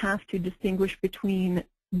going to have to distinguish between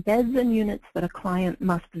beds and units that a client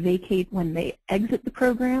must vacate when they exit the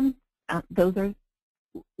program. Those are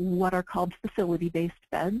what are called facility-based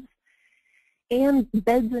beds, and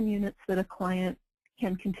beds and units that a client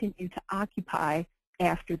can continue to occupy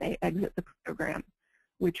after they exit the program,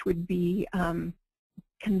 which would be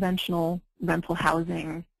conventional rental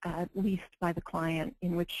housing leased by the client,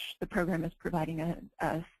 in which the program is providing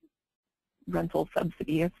a rental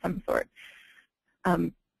subsidy of some sort.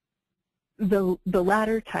 The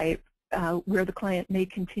latter type, where the client may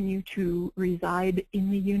continue to reside in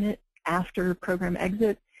the unit after program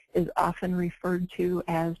exit, is often referred to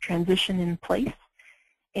as transition in place,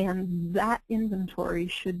 and that inventory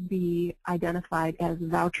should be identified as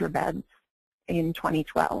voucher beds in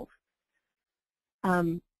 2012.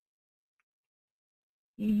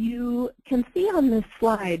 You can see on this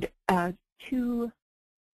slide two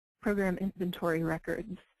program inventory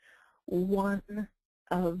records. One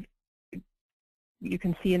of, you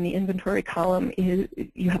can see in the inventory column, is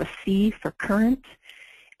you have a C for current,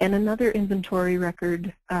 and another inventory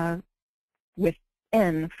record with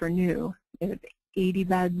N for new. It's 80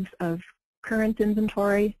 beds of current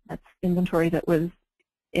inventory. That's inventory that was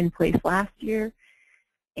in place last year.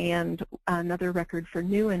 And another record for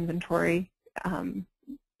new inventory,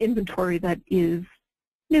 inventory that is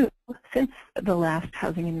new since the last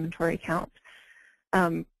housing inventory count.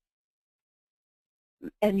 And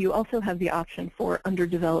you also have the option for under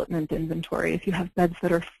development inventory. If you have beds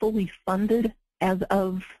that are fully funded as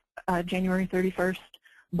of January 31st,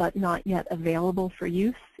 but not yet available for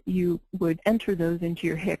use, you would enter those into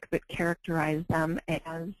your HIC, but characterize them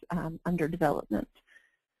as under development.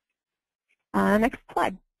 Next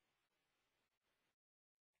slide.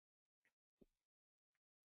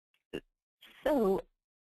 So,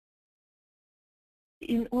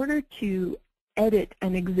 in order to edit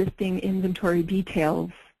an existing inventory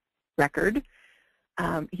details record,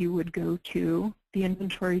 you would go to the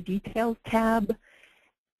Inventory Details tab.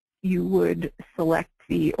 You would select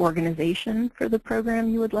the organization for the program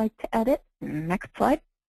you would like to edit. Next slide.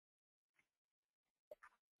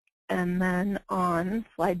 And then on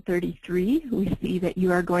slide 33, we see that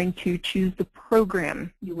you are going to choose the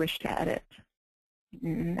program you wish to edit.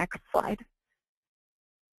 Next slide.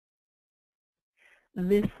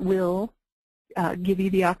 This will give you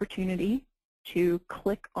the opportunity to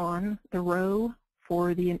click on the row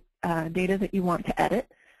for the data that you want to edit.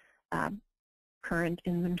 Current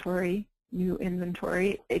inventory, new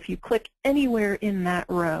inventory. If you click anywhere in that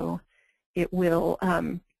row, it will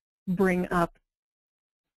bring up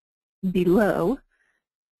below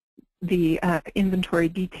the inventory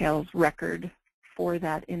details record for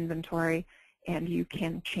that inventory, and you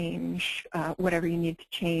can change whatever you need to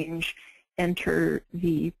change, enter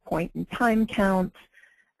the point in time count,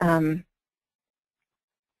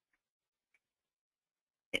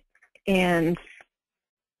 and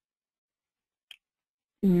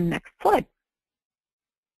next slide.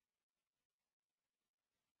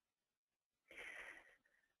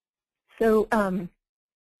 So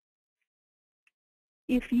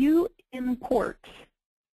if you import,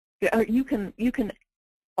 you can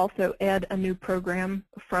also add a new program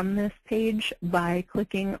from this page by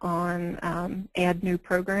clicking on Add New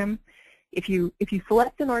Program. If you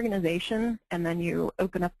select an organization and then you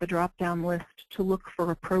open up the drop-down list to look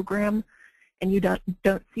for a program, and you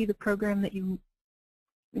don't see the program that you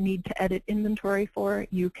need to edit inventory for,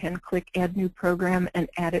 you can click Add New Program and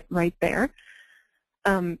add it right there.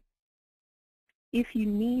 If you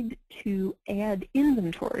need to add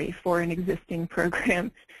inventory for an existing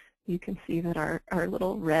program, you can see that our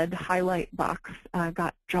little red highlight box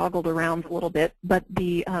got joggled around a little bit, but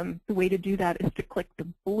the way to do that is to click the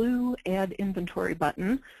blue Add Inventory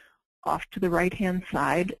button off to the right-hand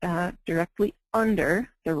side, directly under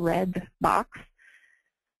the red box.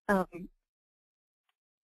 And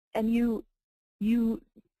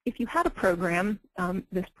if you had a program,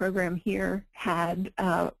 this program here had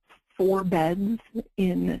 4 beds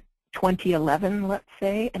in 2011, let's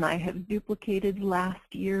say, and I have duplicated last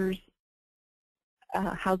year's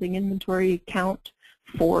housing inventory count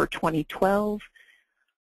for 2012.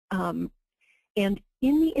 And in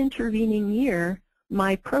the intervening year,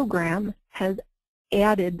 my program has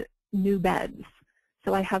added new beds.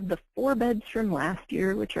 So I have the 4 beds from last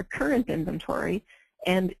year, which are current inventory,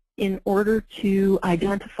 and in order to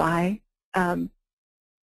identify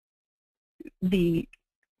the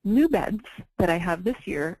new beds that I have this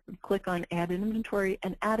year, click on Add an Inventory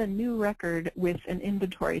and add a new record with an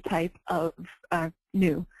inventory type of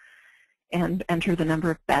new. and enter the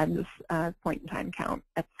number of beds, point-in-time count,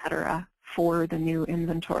 etc. for the new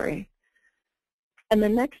inventory. And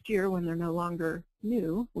then next year, when they're no longer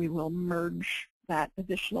new, we will merge that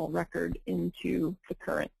additional record into the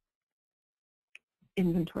current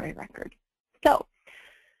inventory record. So,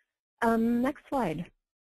 next slide.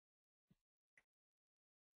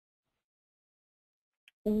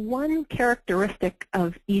 One characteristic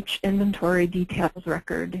of each inventory details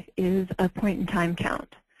record is a point-in-time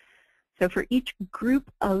count. So for each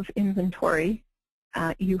group of inventory,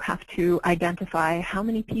 you have to identify how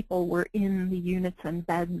many people were in the units and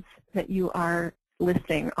beds that you are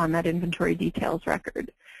listing on that inventory details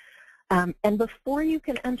record. And before you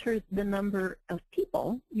can enter the number of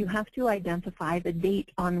people, you have to identify the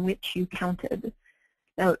date on which you counted.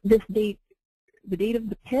 Now, this date, the date of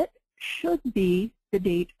the PIT, should be the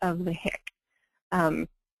date of the HIC.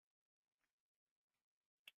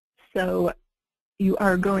 So you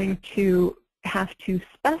are going to have to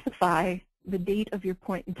specify the date of your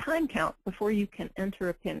point-in-time count before you can enter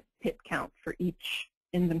a PIT count for each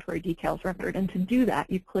inventory details record. And to do that,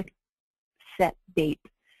 you click Set Date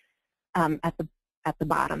at the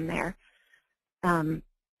bottom there. The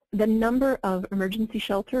number of emergency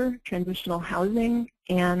shelter, transitional housing,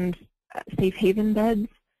 and safe haven beds,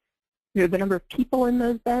 the number of people in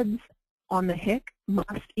those beds on the HIC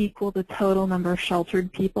must equal the total number of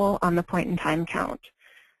sheltered people on the point-in-time count.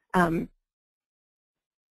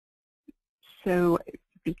 So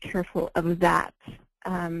be careful of that.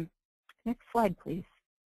 Next slide, please.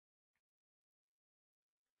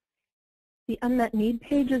 The unmet need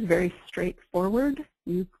page is very straightforward.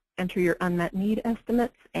 You enter your unmet need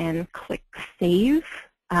estimates and click Save.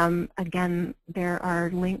 Again, there are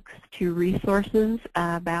links to resources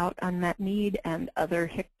about unmet need and other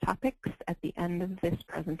HIC topics at the end of this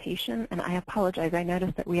presentation. And I apologize, I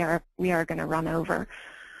noticed that we are going to run over.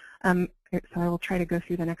 So I will try to go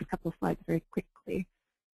through the next couple of slides very quickly.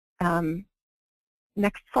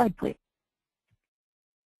 Next slide, please.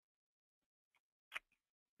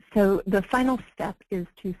 So the final step is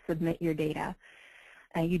to submit your data.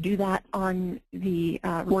 You do that on the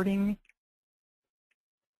reporting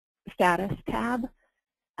status tab.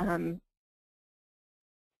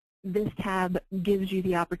 This tab gives you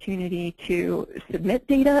the opportunity to submit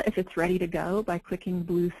data if it's ready to go by clicking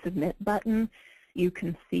blue Submit button. You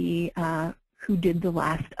can see who did the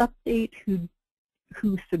last update,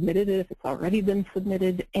 who submitted it if it's already been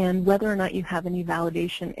submitted, and whether or not you have any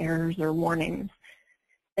validation errors or warnings.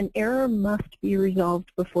 An error must be resolved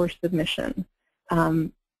before submission.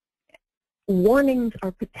 Warnings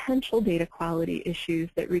are potential data quality issues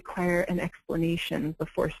that require an explanation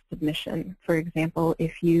before submission. For example,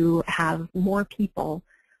 if you have more people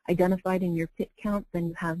identified in your PIT count than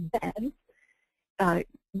you have beds,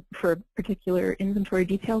 for a particular inventory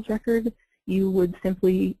details record, you would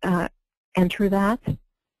simply enter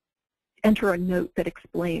a note that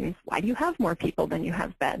explains why do you have more people than you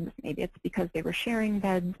have beds. Maybe it's because they were sharing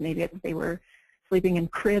beds, maybe it's they were sleeping in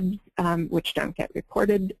cribs, which don't get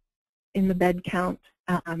reported in the bed count.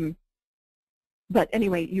 But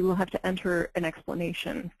anyway, you will have to enter an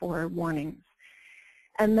explanation for warnings.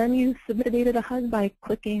 And then you submit the data to HUD by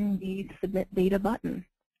clicking the Submit Data button.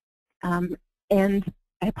 And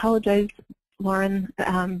I apologize, Lauren,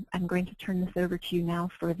 I'm going to turn this over to you now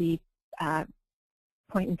for the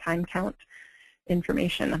point-in-time count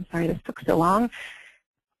information. I'm sorry this took so long.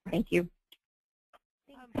 Thank you.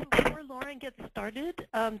 Before Lauren gets started,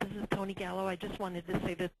 this is Tony Gallo. I just wanted to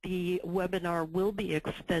say that the webinar will be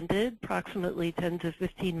extended approximately 10 to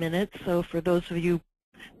 15 minutes. So for those of you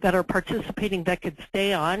that are participating that could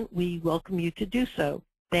stay on, we welcome you to do so.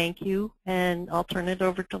 Thank you, and I'll turn it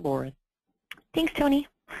over to Lauren. Thanks, Tony.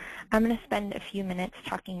 I'm going to spend a few minutes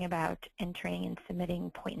talking about entering and submitting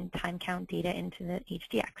point-in-time count data into the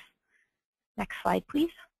HDX. Next slide,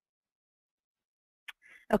 please.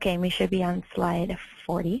 Okay, we should be on slide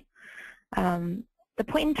 40. The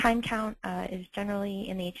point-in-time count is generally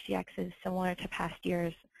in the HDX is similar to past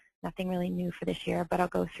years. Nothing really new for this year, but I'll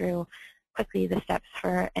go through quickly the steps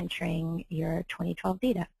for entering your 2012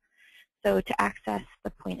 data. So to access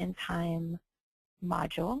the point-in-time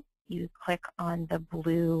module, you click on the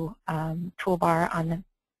blue toolbar on the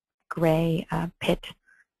gray PIT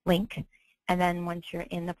link. And then once you're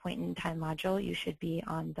in the point-in-time module, you should be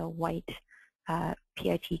on the white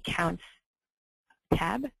PIC counts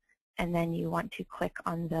tab. And then you want to click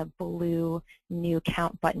on the blue new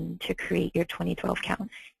count button to create your 2012 count.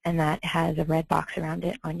 And that has a red box around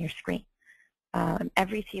it on your screen.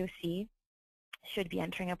 Every COC should be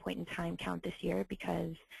entering a point-in-time count this year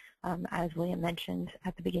because As William mentioned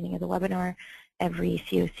at the beginning of the webinar, every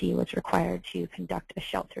COC was required to conduct a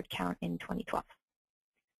sheltered count in 2012.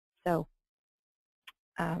 So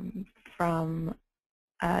from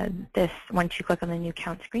this, once you click on the new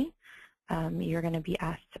count screen, you're going to be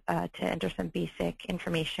asked to enter some basic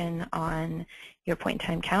information on your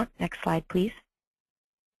point-in-time count. Next slide, please.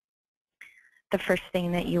 The first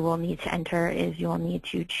thing that you will need to enter is you will need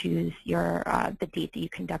to choose your the date that you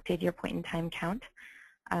conducted your point-in-time count.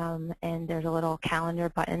 And there's a little calendar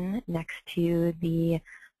button next to the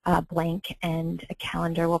blank, and a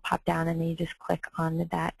calendar will pop down, and then you just click on the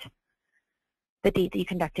date that you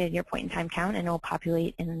conducted your point-in-time count, and it will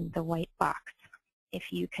populate in the white box.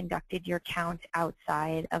 If you conducted your count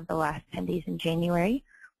outside of the last 10 days in January,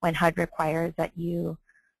 when HUD requires that you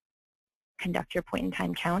conduct your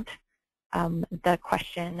point-in-time count, the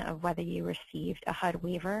question of whether you received a HUD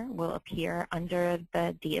waiver will appear under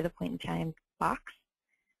the date of the point-in-time box,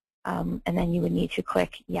 and then you would need to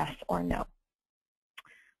click yes or no.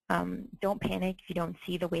 Don't panic if you don't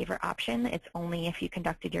see the waiver option. It's only if you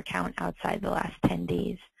conducted your count outside the last 10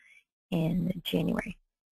 days in January.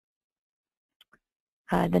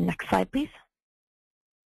 The next slide, please.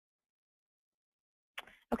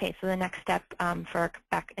 Okay, so the next step for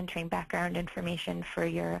entering background information for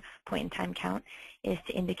your point-in-time count is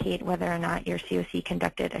to indicate whether or not your COC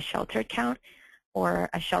conducted a sheltered count or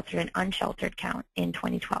a sheltered and unsheltered count in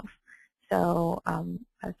 2012. So,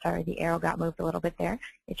 sorry, the arrow got moved a little bit there.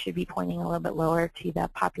 It should be pointing a little bit lower to the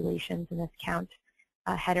populations in this count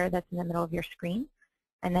header that's in the middle of your screen.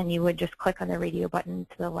 And then you would just click on the radio button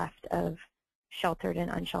to the left of sheltered and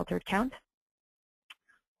unsheltered count,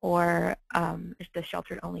 or the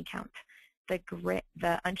sheltered only count.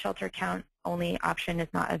 The unsheltered count only option is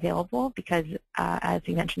not available because, as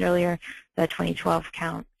we mentioned earlier, the 2012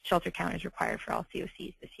 shelter count is required for all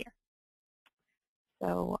COCs this year.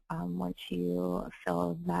 So once you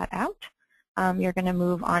fill that out, you're going to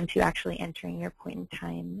move on to actually entering your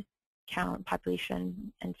point-in-time count,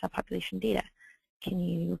 population, and subpopulation data. Can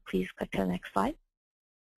you please click to the next slide?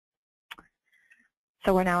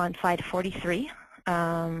 So we're now on slide 43.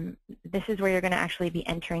 This is where you're going to actually be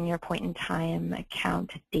entering your point-in-time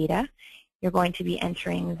count data. You're going to be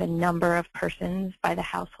entering the number of persons by the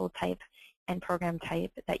household type and program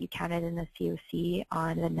type that you counted in the COC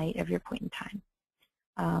on the night of your point-in-time.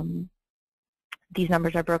 These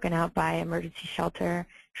numbers are broken out by emergency shelter,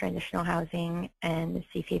 transitional housing, and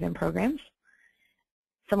safe haven programs.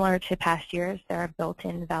 Similar to past years, there are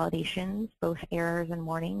built-in validations, both errors and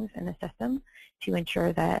warnings in the system to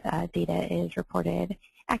ensure that data is reported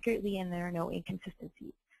accurately and there are no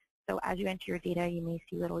inconsistencies. So as you enter your data, you may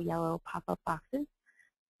see little yellow pop-up boxes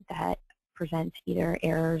that present either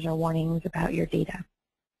errors or warnings about your data.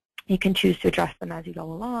 You can choose to address them as you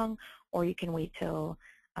go along, or you can wait till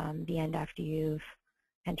the end after you've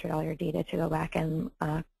entered all your data to go back and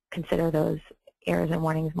consider those errors and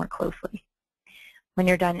warnings more closely. When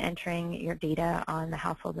you're done entering your data on the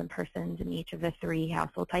households and persons in each of the 3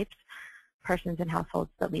 household types, persons in households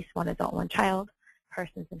with at least 1 adult, 1 child,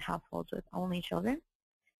 persons in households with only children,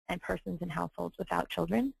 and persons in households without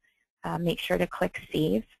children, make sure to click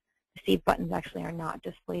Save. The Save buttons actually are not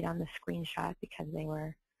displayed on the screenshot because they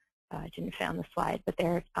were didn't fit on the slide, but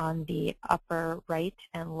they're on the upper right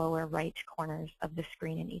and lower right corners of the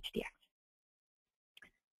screen in HDX.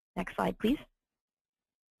 Next slide, please.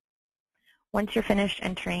 Once you're finished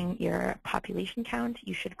entering your population count,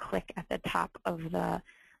 you should click at the top of the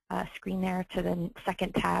screen there to the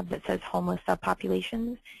second tab that says Homeless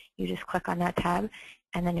Subpopulations. You just click on that tab,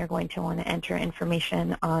 and then you're going to want to enter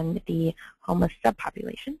information on the homeless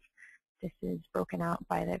subpopulations. This is broken out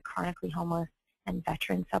by the chronically homeless and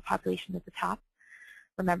veteran subpopulations at the top.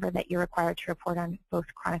 Remember that you're required to report on both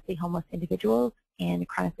chronically homeless individuals and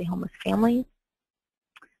chronically homeless families.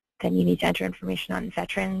 Then you need to enter information on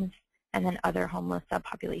veterans, and then other homeless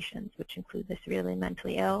subpopulations, which include the severely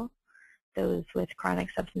mentally ill, those with chronic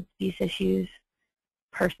substance abuse issues,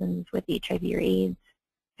 persons with HIV or AIDS,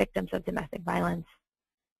 victims of domestic violence,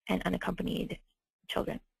 and unaccompanied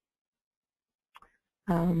children.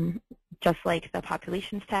 Just like the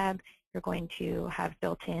populations tab, you're going to have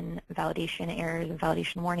built-in validation errors and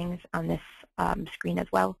validation warnings on this screen as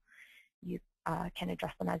well. You can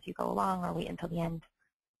address them as you go along or wait until the end.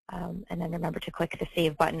 And then remember to click the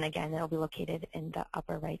Save button. Again, it will be located in the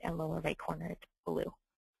upper right and lower right corner. It's blue.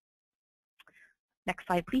 Next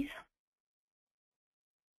slide, please.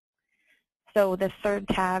 So the third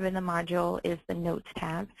tab in the module is the Notes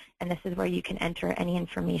tab, and this is where you can enter any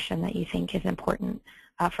information that you think is important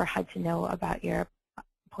for HUD to know about your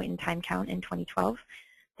point-in-time count in 2012.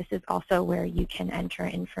 This is also where you can enter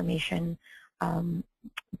information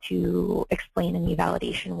to explain any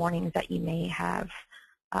validation warnings that you may have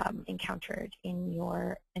encountered in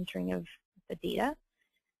your entering of the data.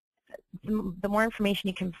 The more information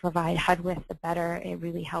you can provide HUD with, the better. It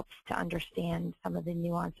really helps to understand some of the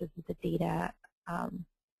nuances of the data,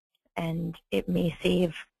 and it may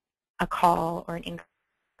save a call or an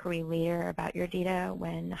inquiry later about your data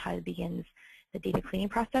when HUD begins the data cleaning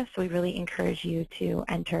process. So we really encourage you to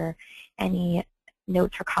enter any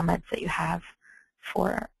notes or comments that you have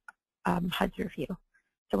for HUD's review.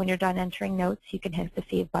 So when you're done entering notes, you can hit the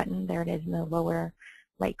Save button. There it is in the lower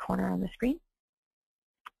right corner on the screen.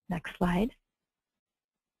 Next slide.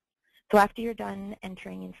 So after you're done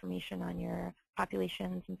entering information on your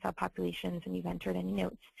populations and subpopulations and you've entered any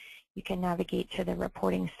notes, you can navigate to the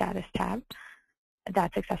Reporting Status tab.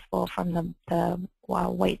 That's accessible from the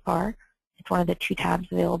white bar. It's one of the 2 tabs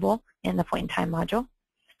available in the Point in Time module.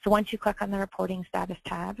 So once you click on the Reporting Status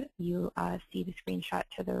tab, you see the screenshot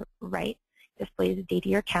to the right. It displays the date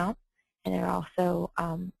of your account, and it also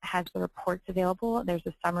has the reports available. There's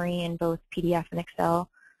a summary in both PDF and Excel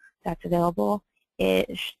that's available.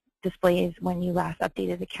 It displays when you last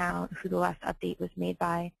updated the account, who the last update was made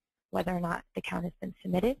by, whether or not the account has been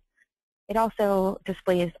submitted. It also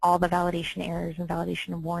displays all the validation errors and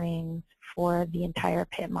validation warnings for the entire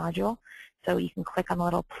PIT module. So you can click on the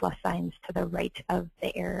little plus signs to the right of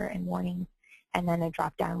the error and warnings, and then a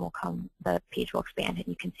drop-down will come, the page will expand, and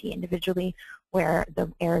you can see individually where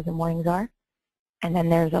the errors and warnings are. And then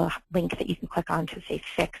there's a link that you can click on to say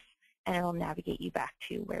Fix, and it will navigate you back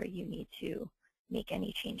to where you need to make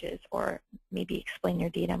any changes or maybe explain your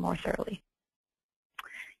data more thoroughly.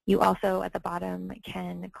 You also, at the bottom,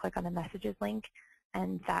 can click on the Messages link,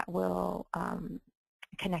 and that will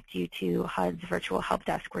connect you to HUD's virtual help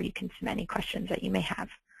desk where you can submit any questions that you may have.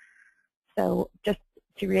 So just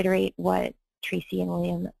to reiterate what Tracy and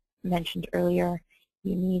William mentioned earlier,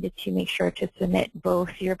 you need to make sure to submit both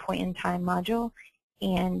your Point in Time module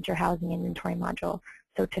and your Housing Inventory module.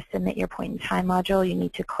 So to submit your Point in Time module, you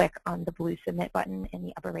need to click on the blue Submit button in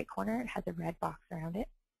the upper right corner. It has a red box around it.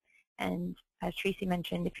 And as Tracy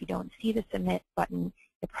mentioned, if you don't see the Submit button,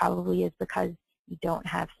 it probably is because you don't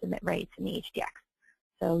have submit rights in the HDX.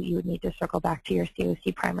 So you would need to circle back to your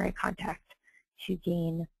COC primary contact to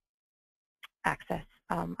gain access,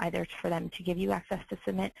 either for them to give you access to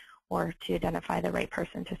submit or to identify the right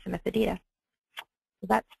person to submit the data. So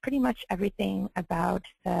that's pretty much everything about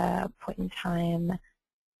the Point in Time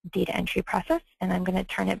data entry process, and I'm going to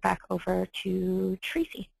turn it back over to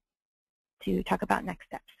Tracy to talk about next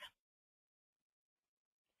steps.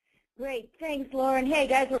 Great, thanks, Lauren. Hey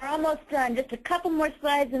guys, we're almost done. Just a couple more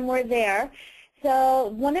slides and we're there. So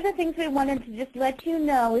one of the things we wanted to just let you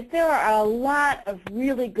know is there are a lot of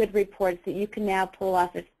really good reports that you can now pull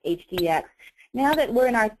off of HDX. Now that we're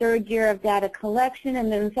in our 3rd year of data collection,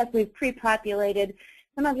 and in fact we've pre-populated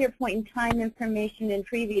some of your Point in Time information and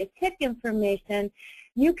previous HIC information,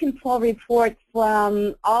 you can pull reports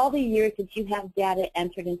from all the years that you have data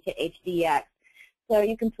entered into HDX. So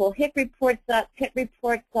you can pull HIC reports up, PIT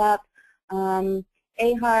reports up,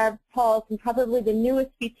 AHAR, Pulse, and probably the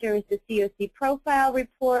newest feature is the COC profile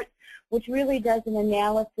report, which really does an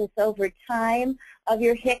analysis over time of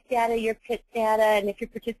your HIC data, your PIT data, and if you're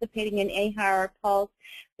participating in AHAR or Pulse,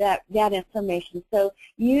 that information. So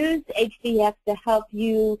use HDX to help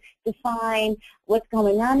you define what's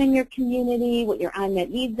going on in your community, what your unmet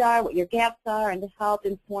needs are, what your gaps are, and to help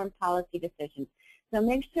inform policy decisions. So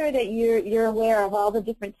make sure that you're aware of all the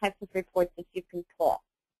different types of reports that you can pull.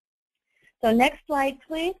 So next slide,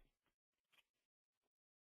 please.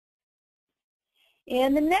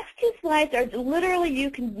 And the next 2 slides are literally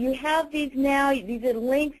you have these now. These are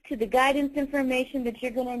links to the guidance information that you're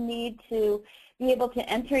going to need to be able to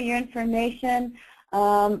enter your information.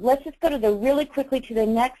 Let's just go to really quickly to the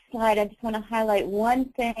next slide. I just want to highlight one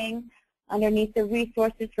thing underneath the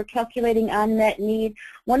resources for calculating unmet need.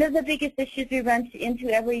 One of the biggest issues we run into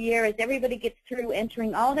every year is everybody gets through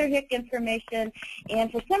entering all their HIC information, and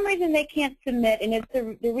for some reason they can't submit, and it's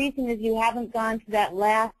the reason is you haven't gone to that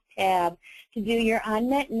last tab to do your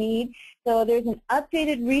unmet need. So there's an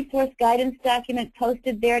updated resource guidance document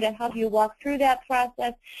posted there to help you walk through that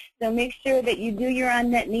process. So make sure that you do your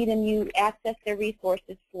unmet need and you access the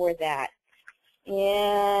resources for that.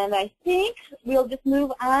 And I think we'll just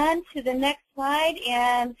move on to the next slide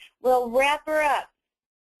and we'll wrap her up.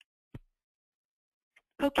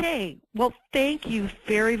 Okay, well, thank you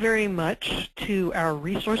very, very much to our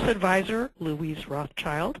resource advisor, Louise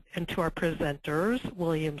Rothschild, and to our presenters,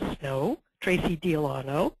 William Snow, Tracy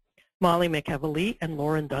Diolano, Molly McEvely, and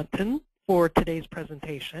Lauren Dunton for today's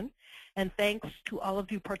presentation. And thanks to all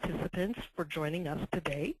of you participants for joining us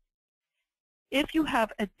today. If you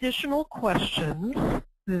have additional questions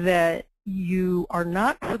that you are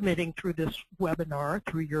not submitting through this webinar,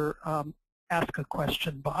 through your Ask a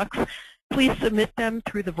Question box, please submit them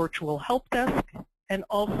through the virtual help desk. And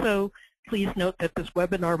also, please note that this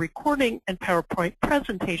webinar recording and PowerPoint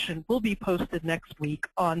presentation will be posted next week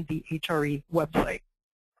on the HRE website.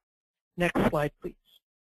 Next slide, please.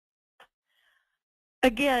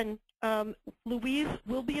 Again, Louise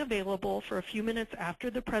will be available for a few minutes after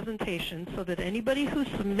the presentation so that anybody who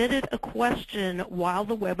submitted a question while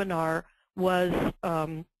the webinar was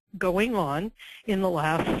going on in the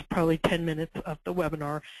last probably 10 minutes of the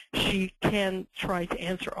webinar, she can try to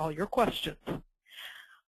answer all your questions.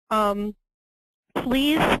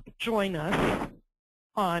 Please join us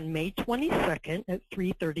on May 22nd at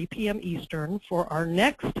 3:30 p.m. Eastern for our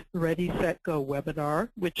next Ready, Set, Go webinar,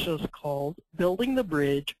 which is called Building the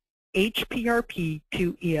Bridge, HPRP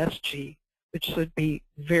to ESG, which should be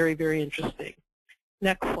very, very interesting.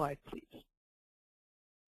 Next slide, please.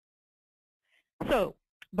 So,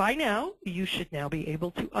 by now, you should now be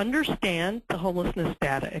able to understand the Homelessness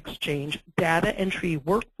Data Exchange data entry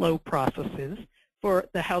workflow processes for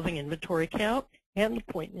the housing inventory count and the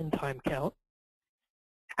point-in-time count.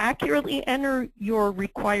 Accurately enter your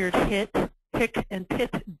required HIC, and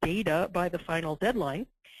PIC data by the final deadline,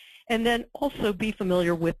 and then also be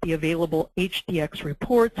familiar with the available HDX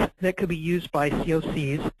reports that could be used by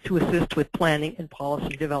COCs to assist with planning and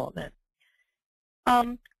policy development.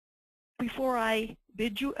 Before I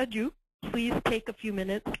bid you adieu, please take a few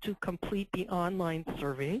minutes to complete the online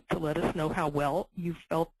survey to let us know how well you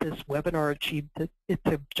felt this webinar achieved its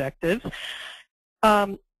objectives.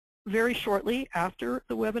 Very shortly after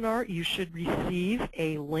the webinar, you should receive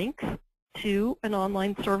a link to an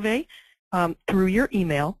online survey through your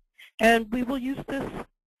email, and we will use this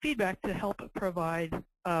feedback to help provide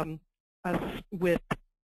us with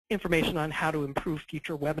information on how to improve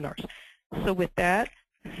future webinars. So with that,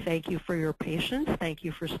 thank you for your patience, thank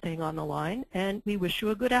you for staying on the line, and we wish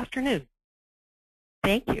you a good afternoon.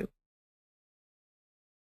 Thank you.